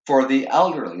booster for the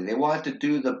elderly. They want to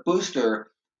do the booster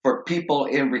for people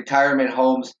in retirement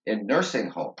homes and nursing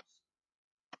homes.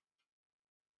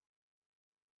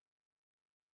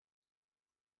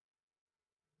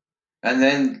 And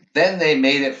then they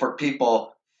made it for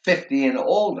people 50 and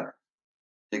older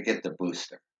to get the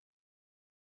booster.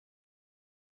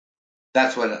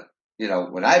 That's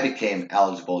when I became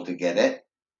eligible to get it,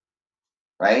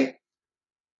 right?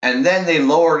 And then they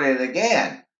lowered it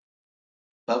again.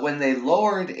 But when they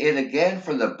lowered it again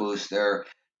for the booster,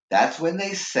 that's when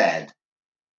they said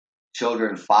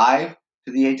children 5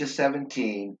 to the age of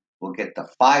 17 will get the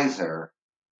Pfizer,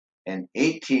 and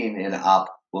 18 and up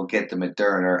will get the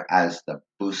Moderna as the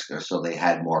booster. So they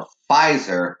had more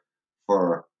Pfizer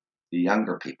for the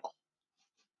younger people.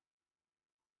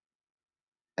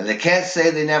 And they can't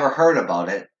say they never heard about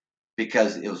it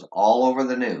because it was all over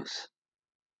the news.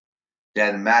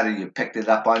 Doesn't matter, you picked it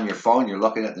up on your phone, you're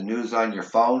looking at the news on your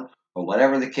phone, or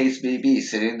whatever the case may be,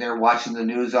 sitting there watching the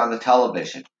news on the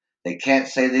television. They can't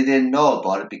say they didn't know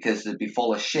about it because it'd be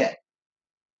full of shit.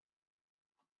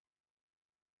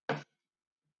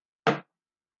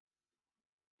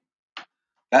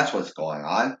 That's what's going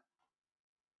on.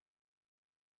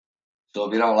 So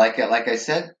if you don't like it, like I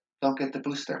said, don't get the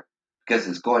booster because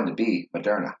it's going to be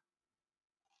Moderna.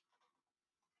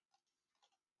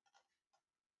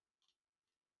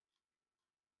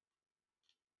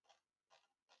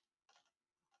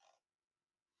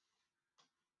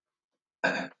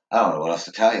 I don't know what else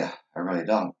to tell you. I really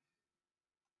don't.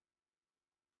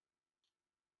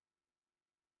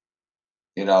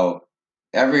 You know,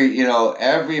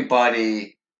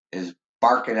 everybody is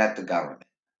barking at the government,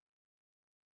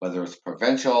 whether it's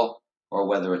provincial or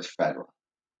whether it's federal.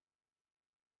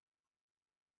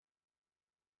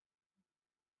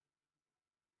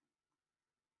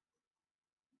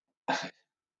 I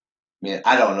mean,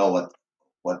 I don't know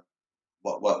what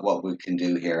what we can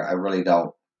do here. I really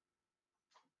don't.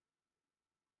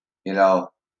 You know,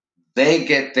 they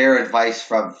get their advice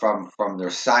from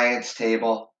their science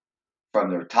table. from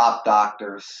their top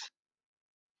doctors.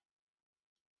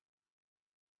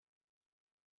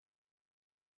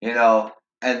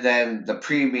 And then the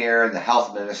premier and the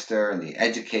health minister and the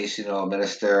educational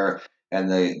minister and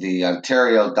the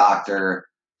Ontario doctor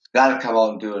got to come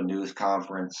out and do a news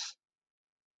conference,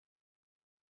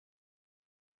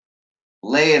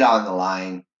 lay it on the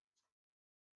line,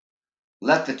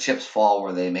 let the chips fall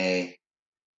where they may.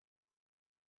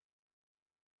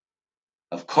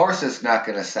 Of course, it's not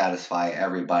going to satisfy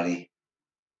everybody.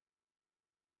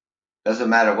 Doesn't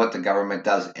matter what the government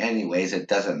does anyways. It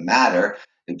doesn't matter.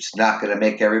 It's not going to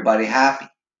make everybody happy.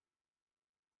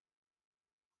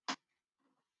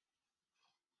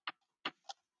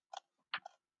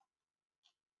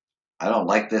 I don't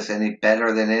like this any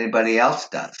better than anybody else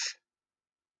does.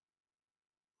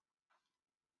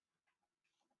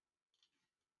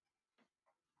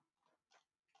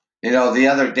 The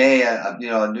other day, a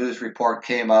news report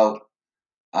came out.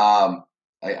 I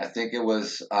think it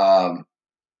was on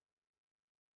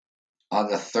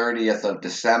the 30th of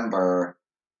December.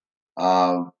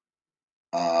 A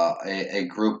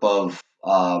group of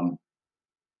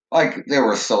like there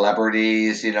were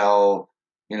celebrities,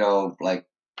 like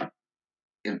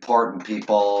important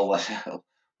people,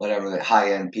 whatever, the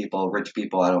high end people, rich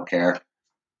people, I don't care.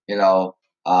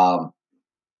 Um,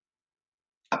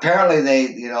 Apparently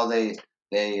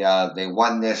they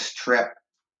won this trip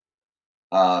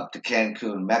to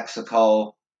Cancun,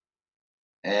 Mexico,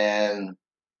 and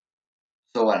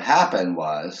so what happened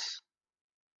was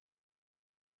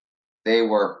they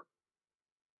were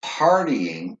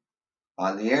partying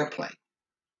on the airplane.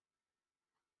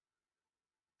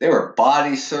 They were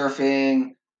body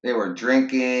surfing, they were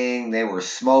drinking, they were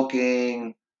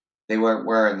smoking, they weren't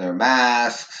wearing their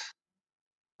masks.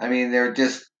 I mean, they're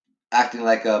just acting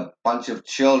like a bunch of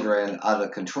children out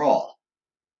of control.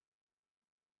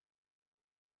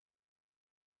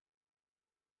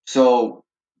 So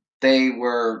they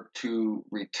were to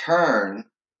return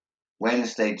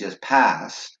Wednesday just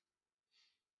passed,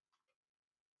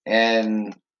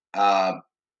 and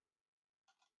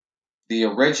the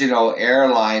original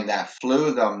airline that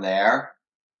flew them there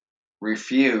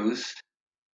refused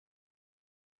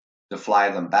to fly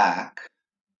them back.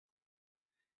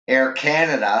 Air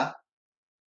Canada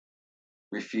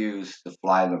refused to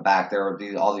fly them back. There were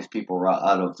all these people were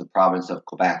out of the province of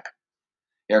Quebec.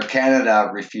 Air Canada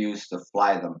refused to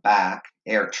fly them back.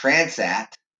 Air Transat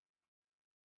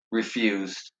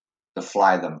refused to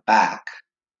fly them back.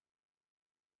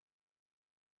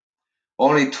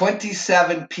 Only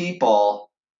 27 people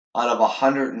out of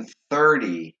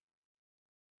 130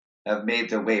 have made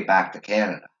their way back to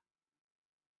Canada.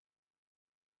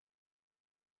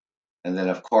 And then,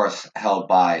 of course, held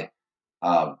by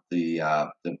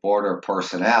the border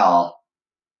personnel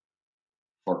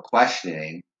for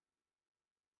questioning.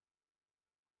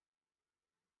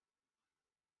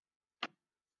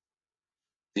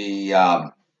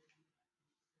 The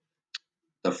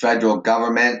federal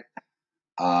government,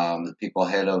 the people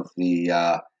head of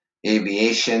the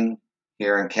aviation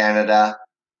here in Canada,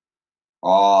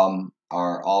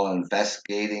 are all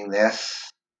investigating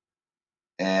this,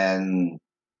 and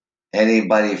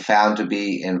anybody found to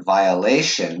be in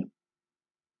violation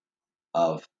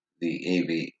of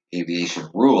the aviation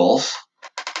rules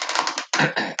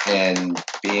and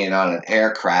being on an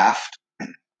aircraft.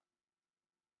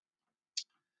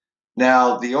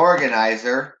 Now, the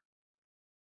organizer,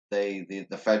 the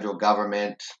federal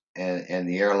government and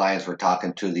the airlines were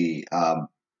talking to the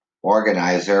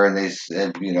organizer, and they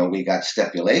said, we got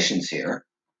stipulations here,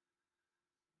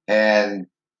 and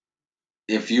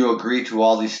if you agree to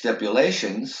all these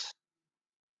stipulations,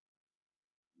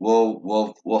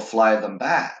 we'll fly them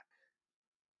back.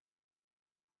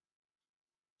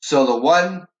 So the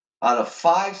one out of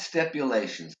 5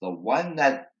 stipulations, the one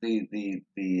that the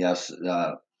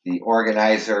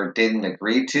organizer didn't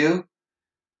agree to,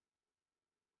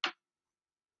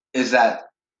 is that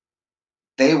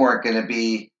they weren't going to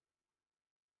be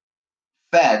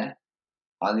fed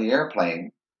on the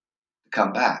airplane to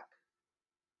come back.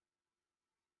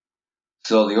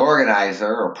 So the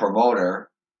organizer or promoter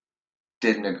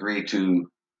didn't agree to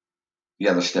the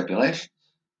other stipulations.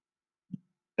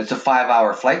 It's a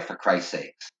 5-hour flight, for Christ's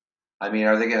sakes. I mean,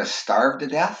 are they going to starve to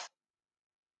death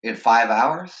in 5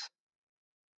 hours?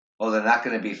 Oh, they're not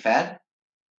going to be fed?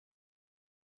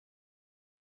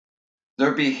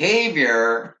 Their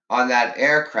behavior on that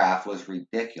aircraft was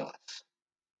ridiculous.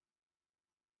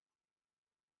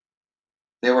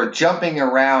 They were jumping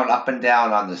around up and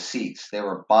down on the seats. They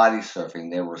were body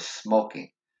surfing. They were smoking.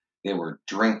 They were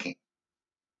drinking.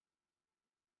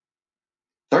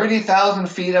 30,000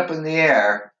 feet up in the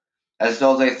air, as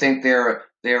though they think they're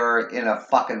in a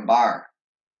fucking bar.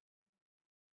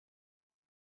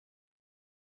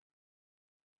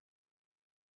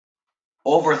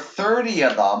 Over 30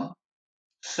 of them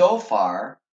so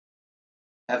far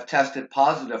have tested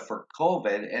positive for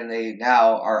COVID, and they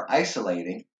now are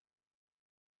isolating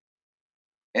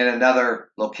in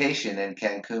another location in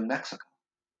Cancun, Mexico.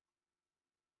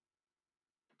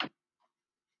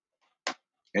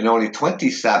 And only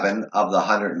 27 of the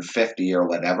 150 or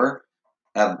whatever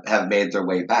have made their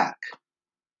way back.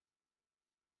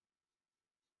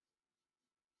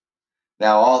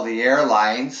 Now, all the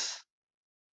airlines,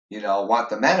 want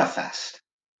the manifest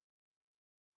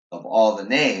of all the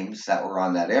names that were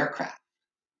on that aircraft.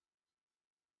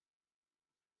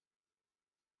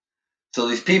 So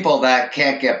these people that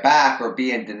can't get back or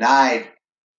being denied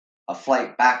a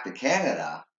flight back to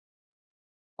Canada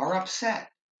are upset.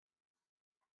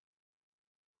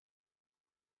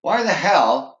 Why the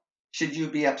hell should you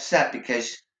be upset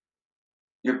because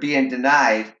you're being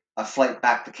denied a flight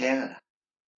back to Canada?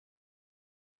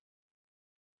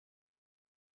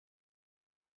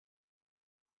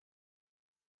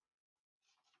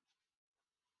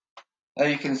 Well,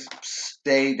 you can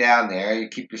stay down there. You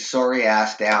keep your sorry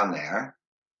ass down there.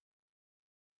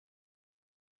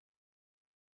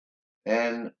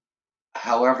 And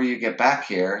however you get back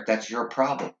here, that's your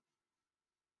problem.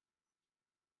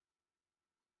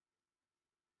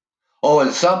 Oh,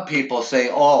 and some people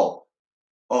say,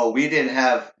 we didn't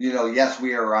have, yes,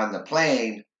 we were on the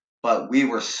plane, but we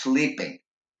were sleeping.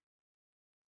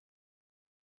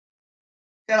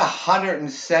 Got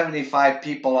 175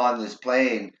 people on this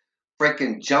plane,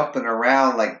 freaking jumping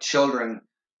around like children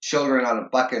on a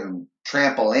fucking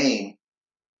trampoline,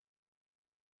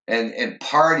 and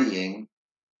partying,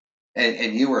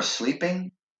 and you were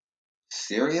sleeping?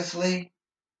 Seriously?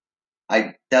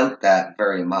 I doubt that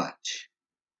very much.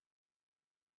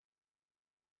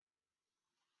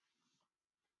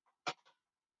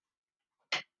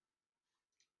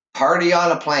 Party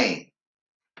on a plane.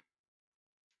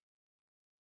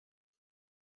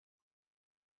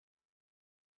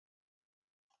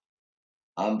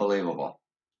 Unbelievable.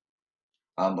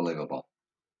 Unbelievable.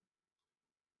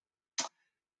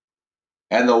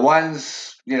 And the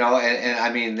ones, and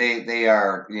I mean, they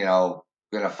are,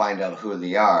 going to find out who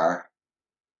they are,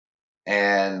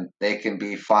 and they can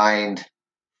be fined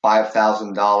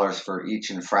 $5,000 for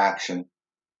each infraction,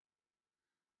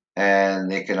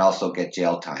 and they can also get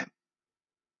jail time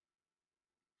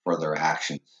for their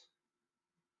actions.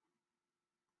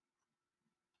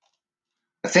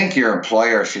 I think your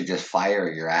employer should just fire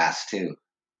your ass too.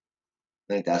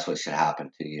 I think that's what should happen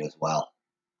to you as well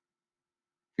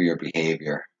for your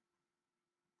behavior.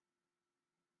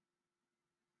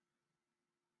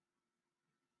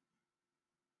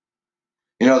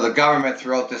 The government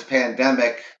throughout this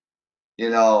pandemic,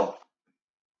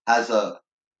 has an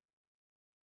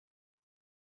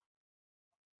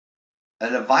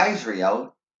advisory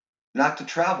out not to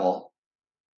travel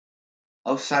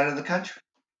outside of the country.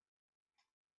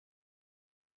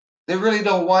 They really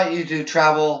don't want you to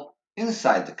travel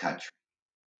inside the country.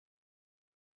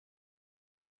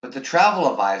 But the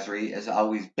travel advisory has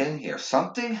always been here.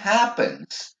 Something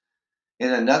happens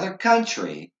in another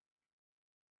country,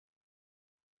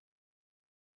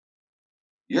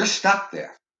 you're stuck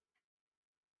there.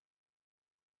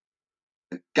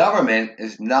 The government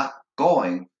is not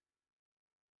going to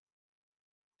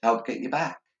help get you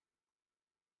back.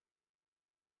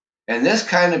 And this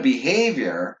kind of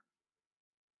behavior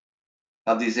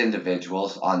of these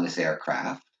individuals on this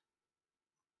aircraft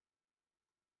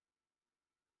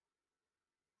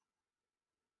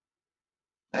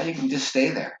now you can just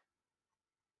stay there.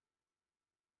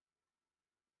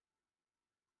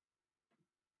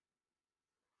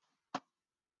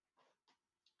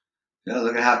 They're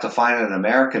going to have to find an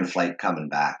American flight coming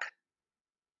back.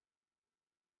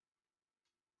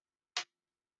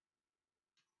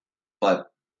 But,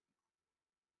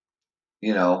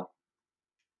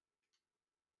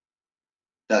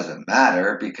 doesn't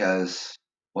matter because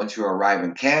once you arrive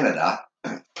in Canada,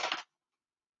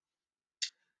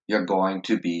 you're going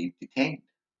to be detained.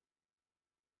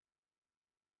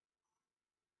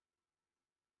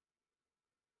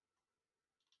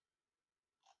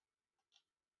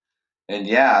 And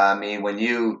yeah, I mean, when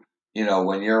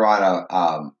when you're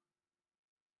on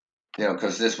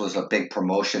because this was a big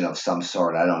promotion of some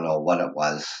sort. I don't know what it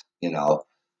was.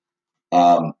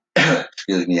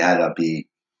 Excuse me, you had to be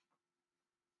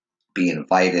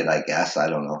invited. I guess I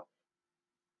don't know.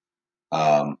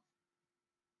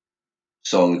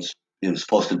 So it was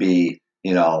supposed to be,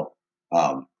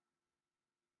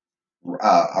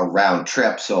 a round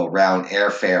trip, so round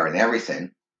airfare and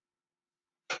everything,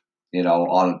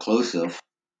 all inclusive.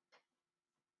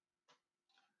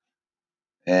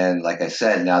 And like I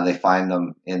said, now they find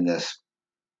them in this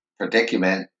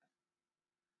predicament.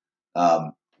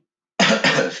 Um,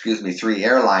 excuse me, three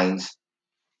airlines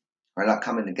are not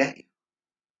coming to get you.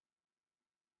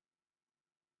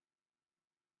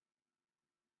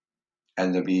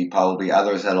 And there'll be probably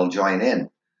others that'll join in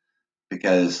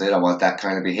because they don't want that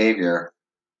kind of behavior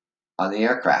on the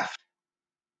aircraft.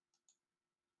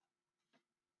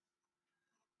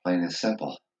 Plain and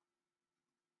simple.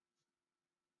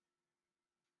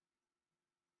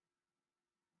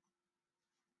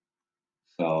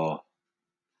 So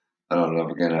I don't know if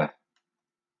we're gonna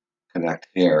connect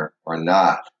here or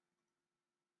not.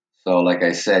 So like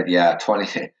I said, yeah,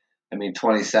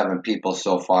 27 people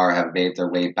so far have made their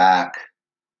way back,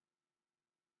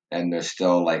 and there's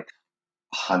still like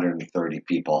 130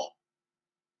 people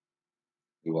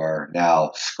who are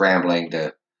now scrambling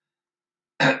to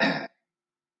to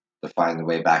find the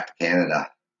way back to Canada.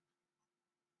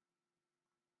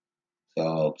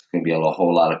 So it's going to be a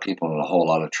whole lot of people in a whole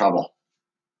lot of trouble,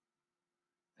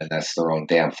 and that's their own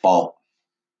damn fault.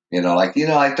 Like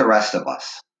the rest of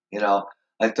us.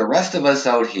 Like the rest of us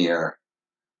out here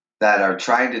that are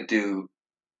trying to do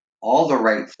all the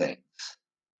right things,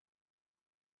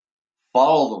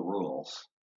 follow the rules.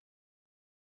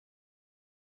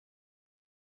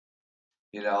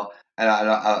 And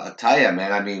I'll tell you,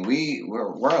 man. I mean,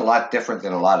 we're a lot different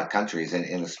than a lot of countries, and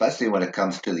especially when it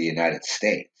comes to the United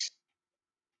States.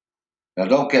 Now,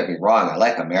 don't get me wrong. I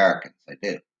like Americans. I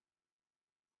do.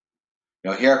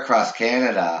 Here across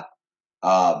Canada,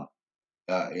 um,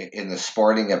 in the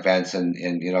sporting events, and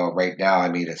right now, I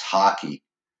mean, it's hockey.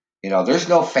 There's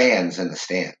no fans in the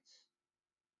stands.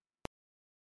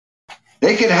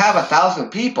 They can have 1,000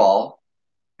 people.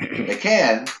 They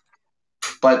can,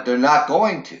 but they're not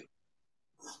going to.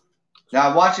 Now,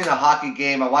 I'm watching a hockey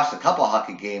game. I watched a couple of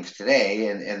hockey games today,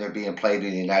 and they're being played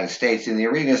in the United States, and the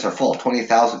arenas are full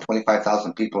 20,000,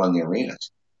 25,000 people in the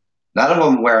arenas. None of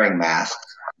them wearing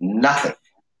masks, nothing.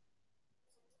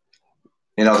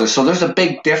 There's a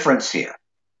big difference here,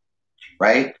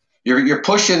 right? You're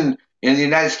pushing in the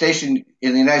United States. In the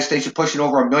United States, you're pushing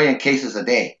over 1 million cases a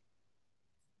day.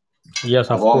 Yes,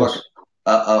 of of course.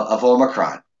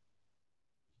 Omicron.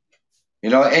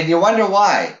 And you wonder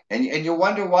why, and you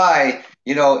wonder why,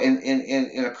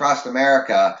 in across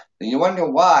America, and you wonder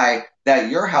why that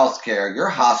your healthcare, your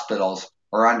hospitals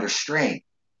are under strain,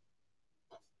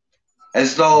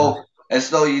 as Yes.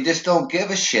 though you just don't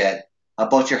give a shit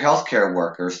about your healthcare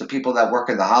workers, the people that work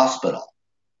in the hospital.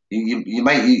 You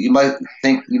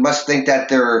must think that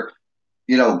they're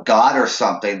God or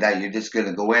something, that you're just going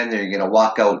to go in there, you're going to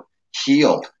walk out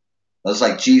healed. It was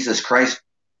like Jesus Christ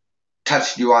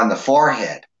touched you on the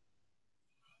forehead.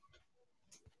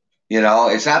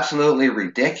 It's absolutely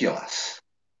ridiculous.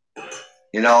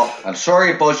 I'm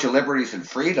sorry about your liberties and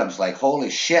freedoms. Like, holy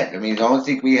shit. I mean, don't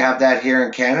think we have that here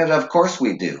in Canada? Of course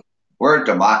we do. We're a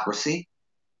democracy,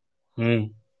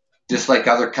 just like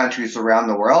other countries around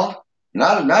the world.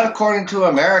 Not according to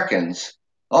Americans.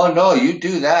 Oh, no, you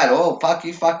do that. Oh, fuck,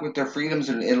 you fuck with their freedoms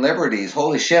and liberties.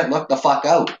 Holy shit, look the fuck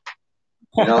out.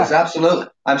 It's absolutely,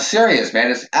 I'm serious, man.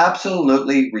 It's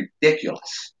absolutely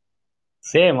ridiculous.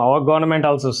 Same. Our government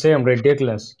also same.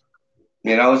 Ridiculous.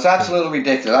 It's absolutely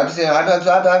ridiculous.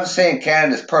 I'm saying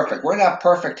Canada's perfect. We're not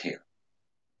perfect here.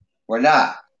 We're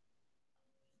not.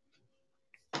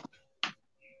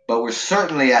 But we're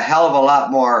certainly a hell of a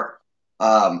lot more,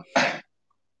 I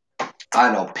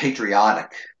don't know,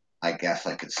 patriotic, I guess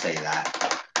I could say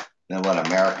that, than what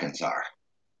Americans are.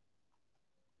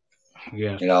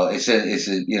 Yes. It's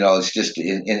just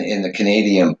in the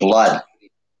Canadian blood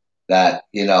that,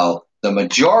 the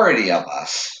majority of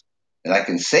us, and I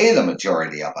can say the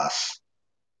majority of us,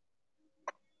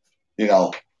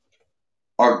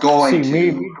 are going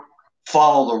to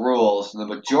follow the rules. The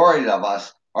majority of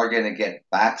us are going to get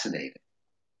vaccinated.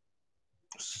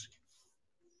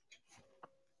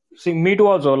 See, me too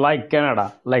also like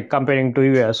Canada. Like comparing to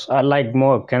US, I like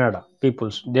more Canada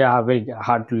peoples. They are very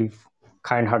heartily,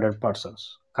 kind-hearted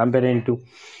persons. Comparing to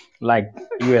like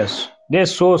US, they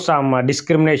show some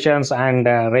discriminations and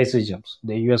racisms.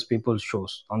 The US people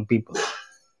shows on people.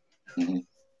 Mm-hmm.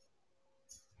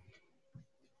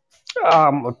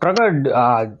 Triggered,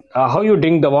 how you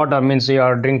drink the water means you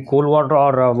are drink cool water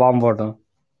or warm water.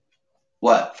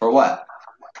 What? For what?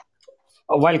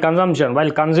 While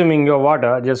consuming your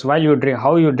water, just while you drink,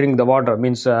 how you drink the water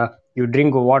means you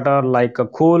drink water like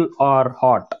cool or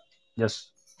hot.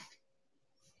 Just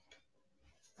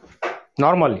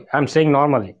normally, I'm saying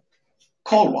normally.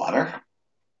 Cold water.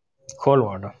 Cold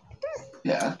water.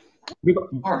 Yeah, Because,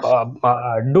 of course.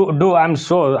 do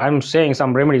I'm saying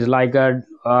some remedies like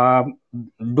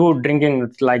do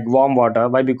drinking like warm water.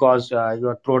 Why? Because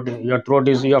your throat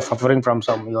is you're suffering from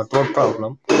some your throat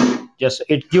problem. Just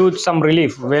it gives some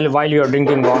relief while you're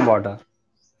drinking warm water.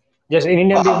 Just in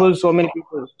Indian Uh-huh. people, so many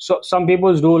people, so some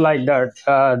people do like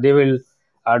that. They will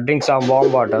drink some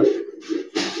warm water.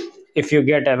 If you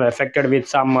get affected with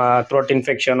some throat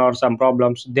infection or some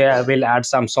problems, they will add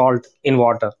some salt in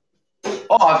water.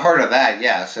 Oh, I've heard of that.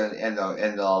 Yes, and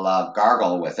they'll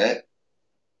gargle with it.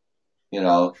 They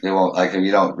won't like if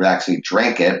you don't actually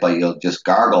drink it, but you'll just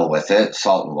gargle with it,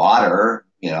 salt and water.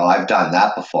 I've done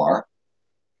that before.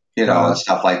 And Uh,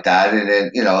 stuff like that, and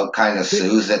it kind of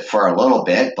soothes it for a little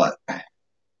bit, but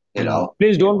you know,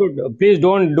 Please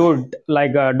don't do it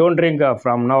like don't drink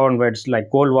from now onwards like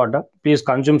cold water. Please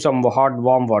consume some hot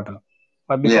warm water,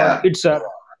 because yeah,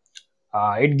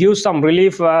 it gives some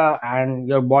relief, and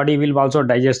your body will also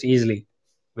digest easily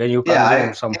when you yeah,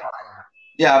 consume some.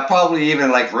 yeah, probably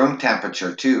even like room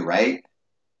temperature too, right?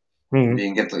 If Mhm.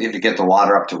 you can if you get the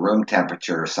water up to room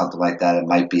temperature or something like that, it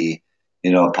might be,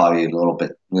 probably a little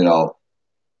bit,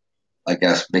 I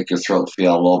guess make your throat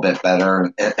feel a little bit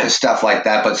better and stuff like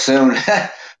that. But soon,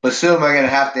 but soon I'm gonna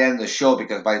have to end the show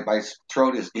because my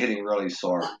throat is getting really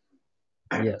sore.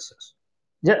 Yes, yes.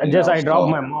 Just I drop So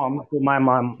my mom to my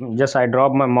mom. Just I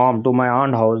drop my mom to my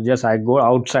aunt house. Just I go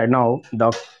outside now.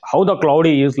 The how the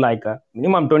cloudy is like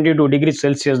minimum 22 degrees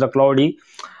Celsius. The cloudy.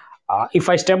 If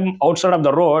I step outside of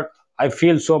the road, I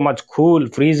feel so much cool,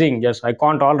 freezing. Just I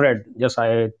can't tolerate. Just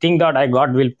I think that I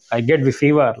get the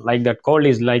fever like that. Cold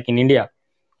is like in India.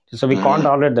 So we can't mhm,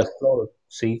 tolerate the cold.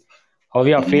 See how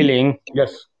we are mhm, feeling.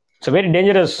 Yes, it's a very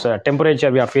dangerous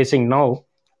temperature we are facing now.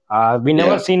 We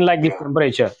never yeah, seen like this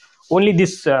temperature. Only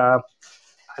this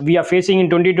we are facing in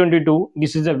 2022.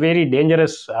 This is a very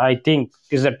dangerous. I think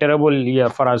this is a terrible year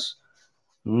for us.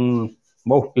 Mm,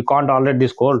 we can't tolerate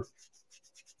this cold.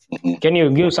 mhm, Can you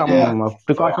give yeah. some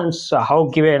precautions? How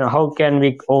can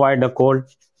we avoid the cold?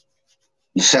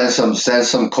 You send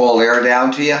some cold air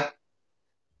down to you.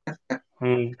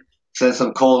 Hmm. Send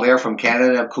some cold air from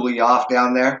Canada to cool you off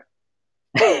down there.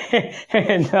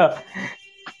 And,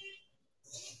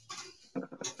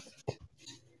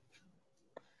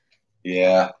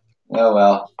 Yeah. Oh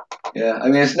well. Yeah. I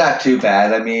mean, it's not too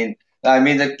bad.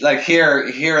 Like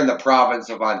here in the province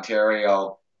of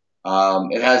Ontario,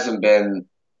 it hasn't been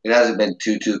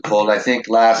too cold. I think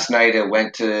last night it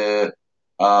went to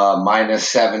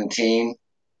 -17.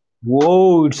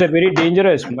 whoa, it's a very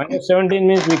dangerous. -17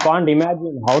 means we can't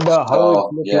imagine how it So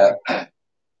look yeah, like.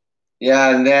 yeah,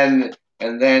 and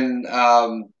then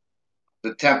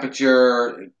the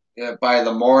temperature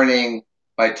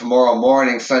by tomorrow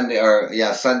morning,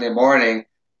 Sunday morning,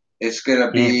 it's gonna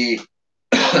Mm. be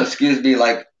excuse me,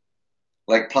 like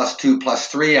 +2,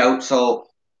 +3 out, so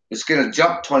it's gonna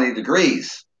jump 20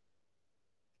 degrees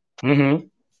Mm-hmm.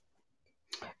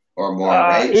 or more,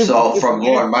 right? So If from get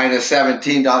going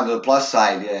 -17 down to the plus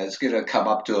side, yeah, it's gonna come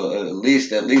up to at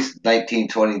least 19,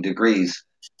 20 degrees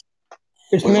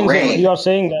it with means you rain. are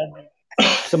saying that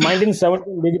so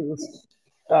 1917 degrees.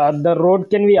 The road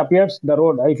can be appears the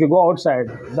road if you go outside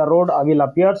the road will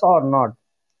appears or not,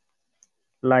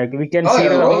 like we can Oh see yeah,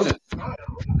 the the roads road. are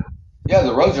yeah,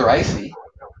 the roads are icy.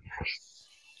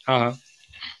 Uh-huh.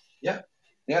 Yeah,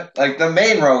 yeah. Like the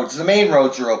main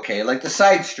roads are okay. Like the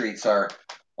side streets are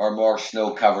more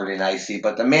snow covered and icy,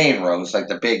 but the main roads, like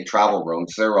the big travel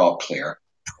roads, they're all clear.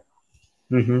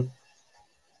 Mm-hmm.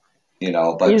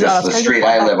 But Is just the Alaska is a street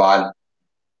part I of live on,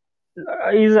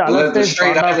 is the, Alaska the is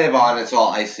street part I of live on, it's all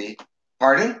icy.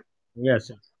 Pardon?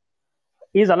 yes.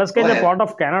 Is Alaska Go is a ahead. part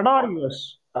of Canada or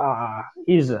US?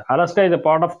 Is Alaska is a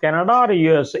part of Canada or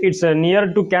US? It's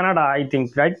near to Canada, I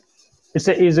think, right? It's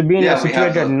been Yeah, we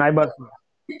have situated the neighbors.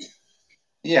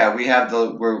 yeah we have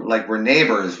the we're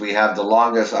neighbors. We have the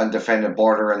longest undefended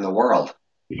border in the world.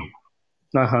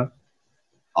 Uh-huh.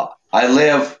 I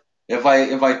live if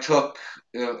I took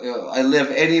I live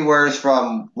anywhere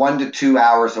from 1 to 2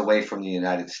 hours away from the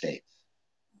United States.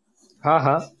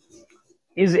 Uh-huh.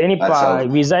 Is any That's how.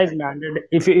 visa is mandated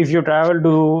if you travel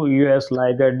to US?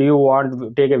 Like, do you want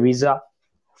to take a visa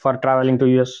for traveling to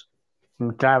US?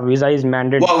 Visa is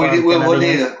mandated Well, for we'll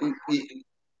need Canadians.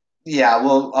 yeah,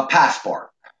 well, a passport.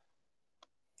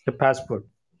 A passport.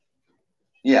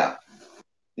 Yeah,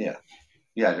 yeah,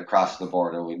 yeah. To cross the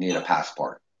border, we need a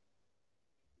passport.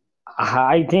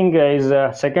 I think is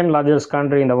the second largest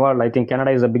country in the world. I think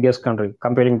Canada is the biggest country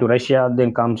comparing to Russia.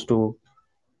 Then comes to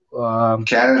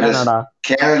Canada's Canada.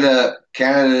 Canada.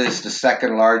 Canada is the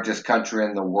second largest country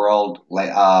in the world with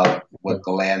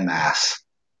the land mass.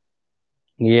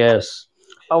 Yes.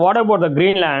 What about the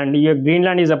Greenland? Your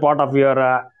Greenland is a part of your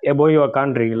above your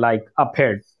country, like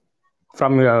uphead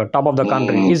from your top of the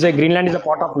country. Mm, Is a Greenland is a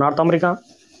part of North America?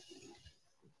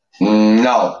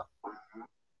 no,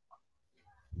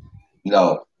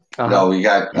 no, Uh-huh. no. We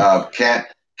got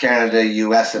Canada,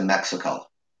 U.S., and Mexico.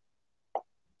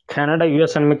 Canada,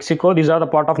 US, and Mexico. These are the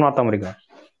part of North America.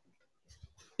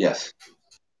 Yes,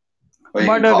 or you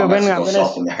But can call Mexico when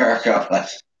South America, but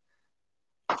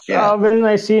yeah, when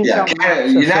I seen yeah. some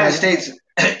Canada, maps, United States.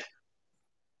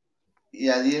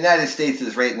 Yeah, the United States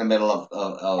is right in the middle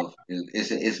of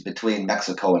is between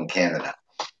Mexico and Canada.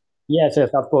 yes, yes,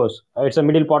 of course, it's a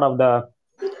middle part of the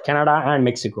Canada and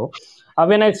Mexico.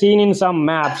 When I seen in some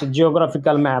maps,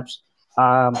 geographical maps,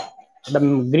 uh, the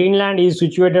Greenland is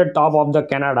situated top of the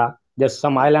Canada. Just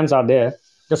some islands are there.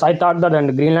 Just I thought that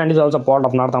and Greenland is also part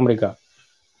of North America.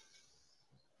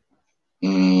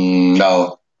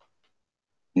 No,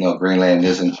 no, Greenland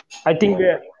isn't. I think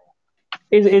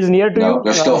is near to you. No,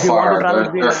 they're still If you want to far. travel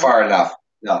They're Greenland, far enough.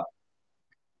 No,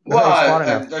 it's well, far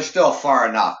enough. they're still far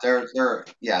enough.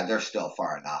 They're still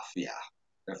far enough. Yeah,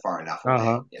 they're far enough away.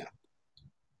 Uh-huh. Yeah,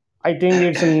 I think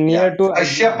it's yeah, near to. by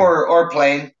ship or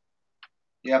plane.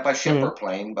 Yeah, by ship Hmm. or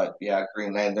plane. But yeah,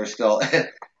 Greenland. They're still.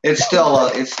 It's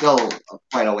still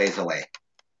quite a ways away.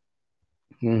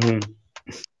 Hmm.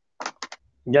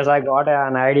 Yes, I got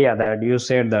an idea that you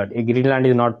said that Greenland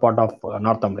is not part of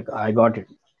North America. I got it.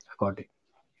 I got it.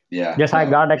 Yeah, Yes, I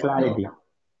no, got a no, clarity.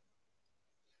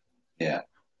 yeah.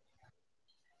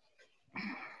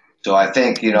 So I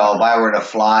think if I were to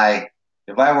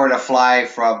fly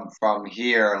from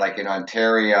here, like in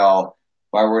Ontario,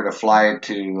 if I were to fly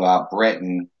to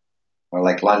Britain or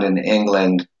like London,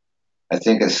 England, I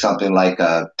think it's something like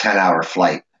a 10-hour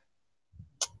flight.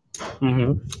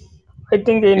 Hmm. I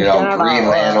think in Canada,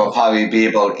 Greenland will probably be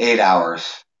about 8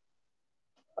 hours.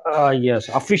 yes,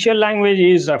 official language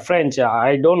is French.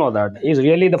 I don't know that. Is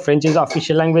really the French is the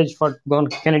official language for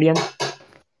Canadians?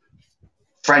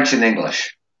 French and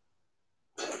English.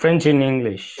 French in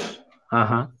English.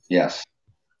 Uh-huh. Yes,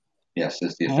 yes,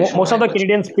 is the official Most of the language.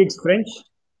 Canadians speaks French.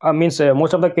 Means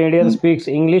most of the Canadians speaks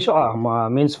English or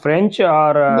means French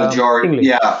or Majority, English.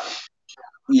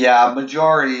 yeah,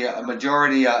 a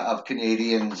majority of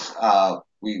Canadians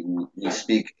we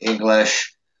speak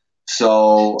English.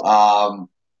 So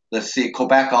let's see,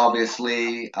 Quebec,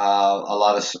 obviously, a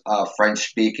lot of French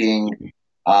speaking.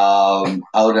 Out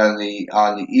on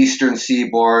the eastern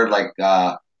seaboard, like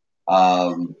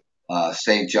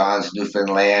St. John's,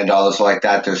 Newfoundland, all this like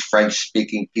that. There's French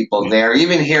speaking people there.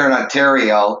 Even here in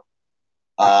Ontario,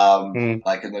 Mm.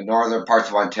 like in the northern parts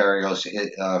of Ontario,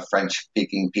 French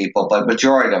speaking people, but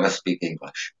majority of us speak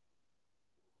English.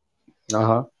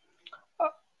 Uh-huh.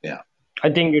 Yeah,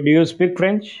 I think do you speak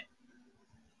French?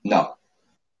 no,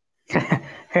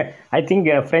 I think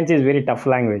French is very tough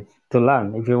language to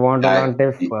learn. If you want to I, learn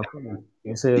tough,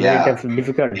 it's very yeah, tough,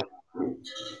 difficult.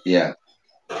 yeah,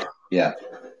 yeah.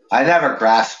 I never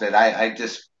grasped it. I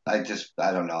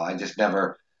don't know. I just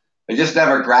never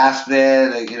grasped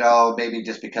it. Maybe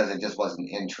just because I just wasn't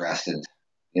interested.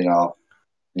 You know,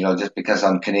 just because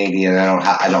I'm Canadian,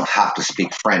 I don't have to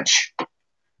speak French.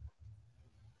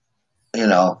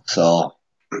 So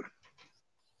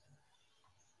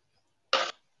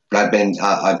I've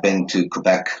been to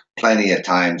Quebec plenty of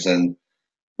times, and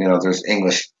there's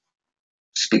English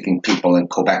speaking people in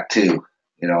Quebec too.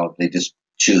 They just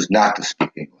choose not to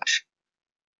speak English.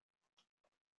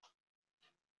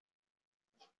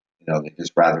 They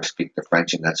just rather speak the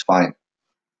French, and that's fine.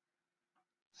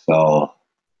 So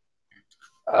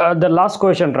The last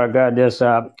question, Raga, just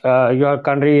your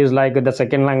country is like the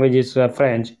second language is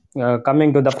French.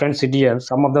 Coming to the French citizens,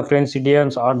 some of the French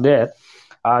citizens are there.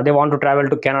 They want to travel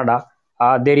to Canada.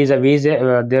 There is a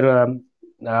visa.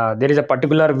 There is a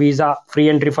particular visa free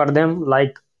entry for them.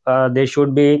 Like they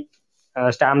should be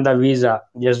stamp the visa.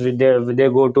 Just they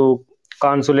go to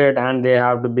consulate and they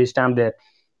have to be stamped there.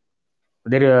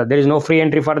 There is no free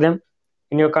entry for them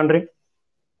in your country.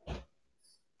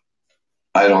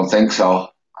 I don't think so.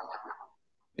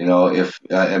 If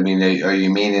I mean, are you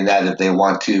meaning that if they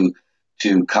want to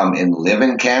come and live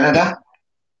in Canada?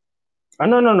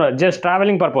 No, no, no. Just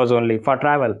traveling purpose only for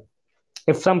travel.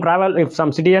 If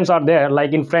some citizens are there,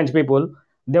 like in French people,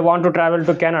 they want to travel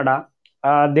to Canada.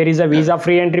 There is a Yeah. visa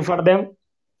free entry for them.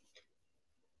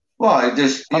 Well, I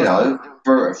just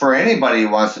For for anybody who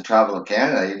wants to travel to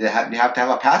Canada, you have to have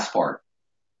a passport.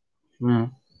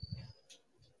 mm.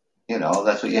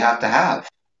 That's what you have to have.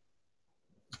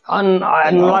 And You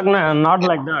know, not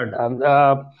like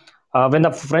that. when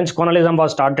the French colonialism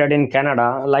was started in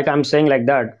Canada, like I'm saying like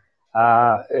that,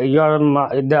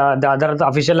 the other the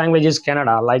official language is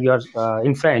Canada, like you're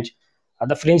in French.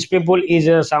 The French people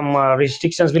is some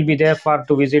restrictions will be there for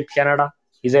to visit Canada.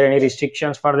 Is there any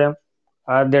restrictions for them?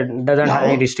 There doesn't have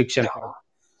any No, restriction.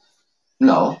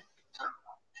 no,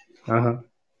 Uh-huh.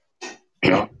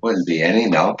 no, wouldn't be any.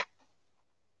 No.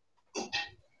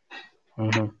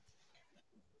 Mhm.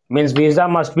 Means visa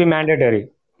must be mandatory.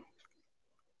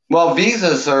 Well,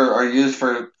 visas are used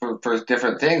for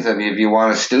different things. I mean, if you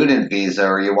want a student visa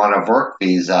or you want a work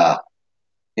visa,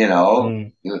 you know,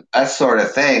 Mm. that sort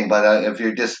of thing. But if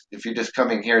you're just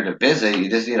coming here to visit, you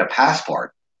just need a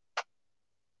passport.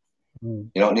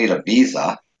 Mm. You don't need a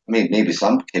visa. I mean, maybe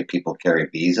some people carry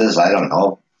visas. I don't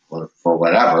know for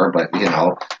whatever, but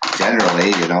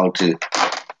generally,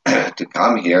 to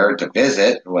come here to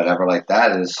visit or whatever like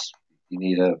that is you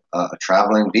need a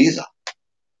traveling visa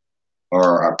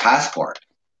or a passport.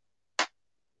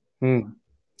 Mm.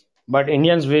 But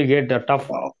Indians will get tough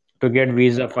So, to get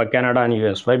visa for Canada and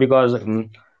US. Why? Because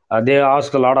they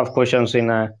ask a lot of questions in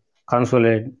a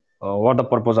consulate. What the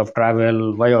purpose of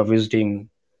travel? Why you're visiting?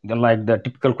 They like the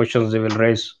typical questions they will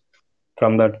raise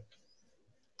from that.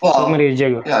 So well, many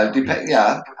yeah, it depend.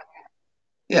 Yeah,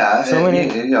 yeah. so many.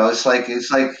 It's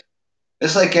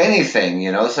like anything.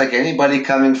 It's like anybody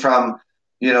coming from,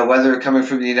 whether they're coming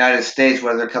from the United States,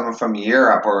 whether they're coming from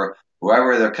Europe or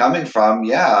wherever they're coming from.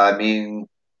 Yeah, I mean,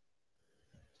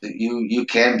 you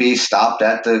can be stopped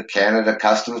at the Canada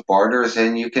customs borders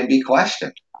and you can be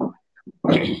questioned. Hmm.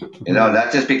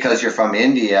 Not just because you're from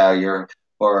India,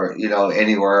 or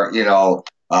anywhere,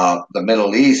 the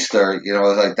Middle East or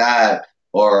like that,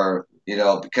 or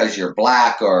because you're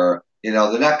black, or they're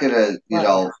not gonna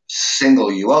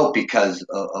single you out because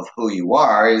of who you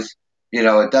are. Is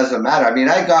it doesn't matter. I mean,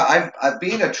 I've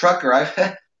being a trucker,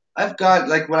 I've got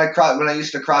like when I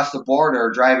used to cross the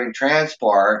border driving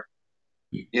transport.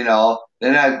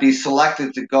 Then I'd be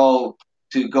selected to go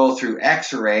through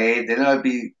X-ray. Then I'd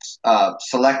be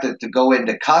selected to go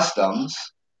into customs.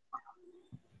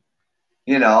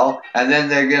 And then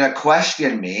they're gonna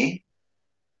question me.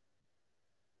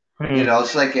 Hmm.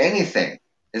 It's like anything.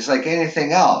 It's like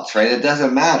anything else, right? It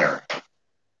doesn't matter.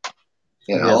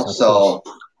 Yes, of course. So,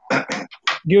 Do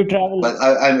you travel? but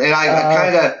I Uh,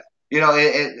 kind of,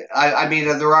 I mean,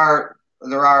 there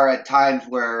are at times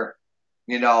where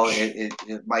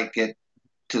it might get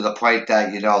to the point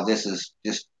that this is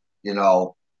just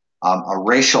a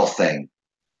racial thing,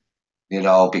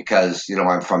 because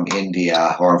I'm from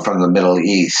India or I'm from the Middle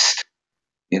East,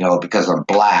 because I'm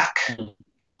black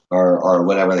or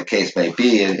whatever the case may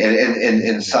be. And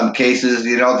in some cases,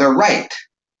 they're right,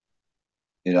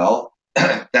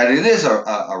 that it is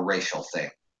a racial thing,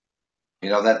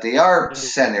 that they are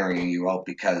centering you out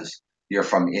because you're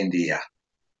from India.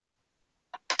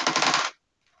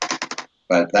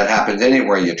 But that happens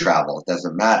anywhere you travel. It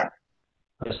doesn't matter.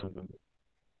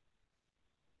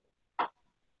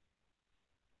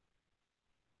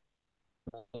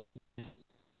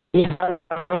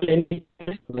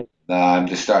 I'm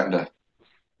just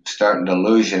starting to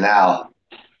lose you now.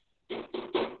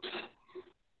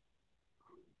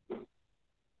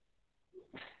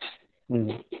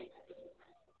 Hmm.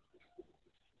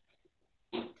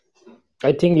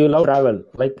 I think you love travel.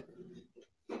 Like,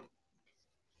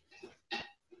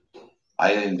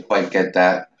 I didn't quite get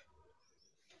that.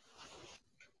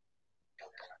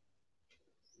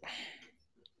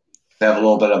 They have a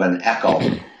little bit of an echo.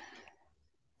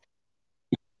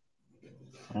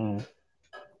 mm,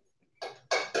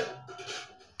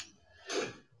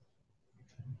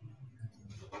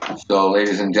 So,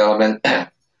 ladies and gentlemen,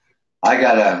 I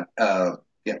gotta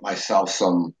get myself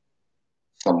some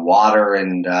water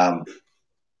and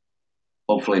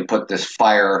hopefully put this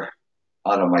fire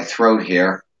out of my throat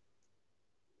here.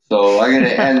 So I'm going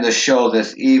to end the show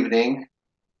this evening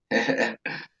because,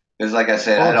 like I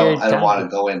said, okay, I don't thank want to you.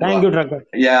 go into Thank a you, Dragon.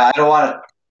 yeah, I don't want to.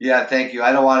 Yeah, thank you.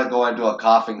 I don't want to go into a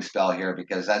coughing spell here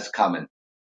because that's coming.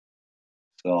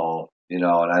 So and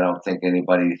I don't think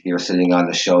anybody here sitting on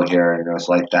the show here, is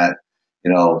like that.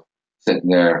 Sitting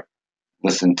there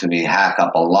listening to me hack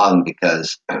up a lung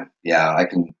because yeah, I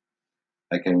can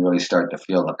really start to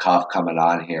feel the cough coming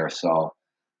on here. So,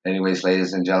 anyways,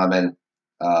 ladies and gentlemen,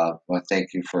 I want to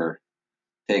thank you for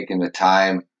taking the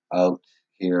time out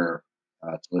here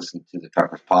to listen to the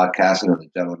Truckers Podcast, and the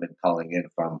gentleman calling in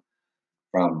from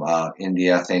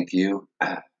India. Thank you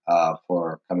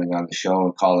for coming on the show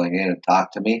and calling in and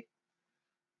talk to me.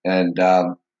 And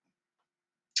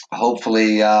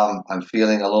hopefully, I'm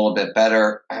feeling a little bit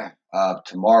better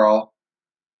tomorrow,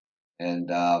 and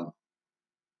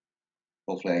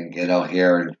hopefully, I can get out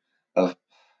here and of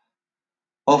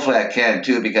hopefully I can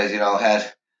too, because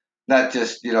had not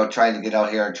just trying to get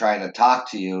out here and trying to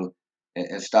talk to you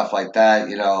and stuff like that.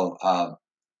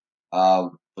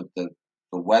 With the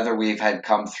weather we've had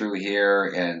come through here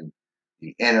and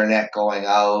the internet going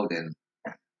out, and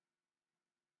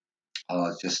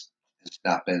it's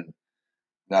not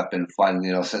been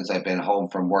fun. Since I've been home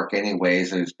from work,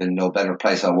 anyways, there's been no better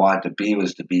place I wanted to be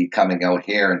was to be coming out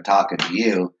here and talking to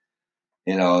you.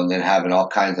 And then having all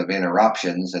kinds of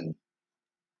interruptions and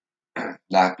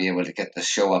not be able to get the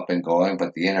show up and going.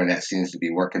 But the internet seems to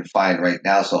be working fine right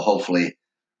now, so hopefully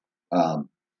um,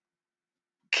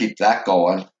 keep that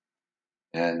going.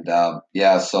 And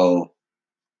so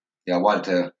I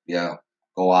wanted to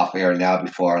go off air now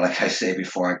before, like I say,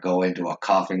 before I go into a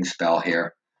coughing spell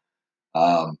here.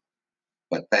 Um,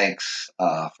 but thanks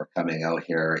for coming out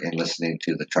here and listening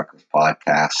to the Truckers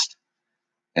Podcast.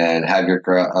 And have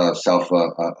yourself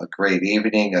a great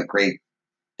evening, a great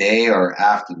day or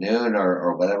afternoon,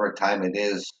 or whatever time it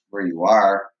is where you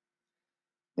are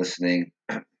listening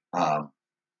um,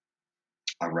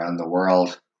 around the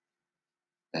world.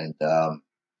 And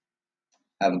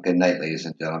have a good night, ladies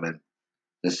and gentlemen.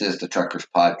 This is the Truckers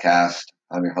Podcast.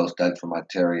 I'm your host, Doug from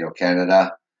Ontario,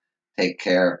 Canada. Take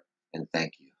care, and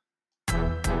thank you.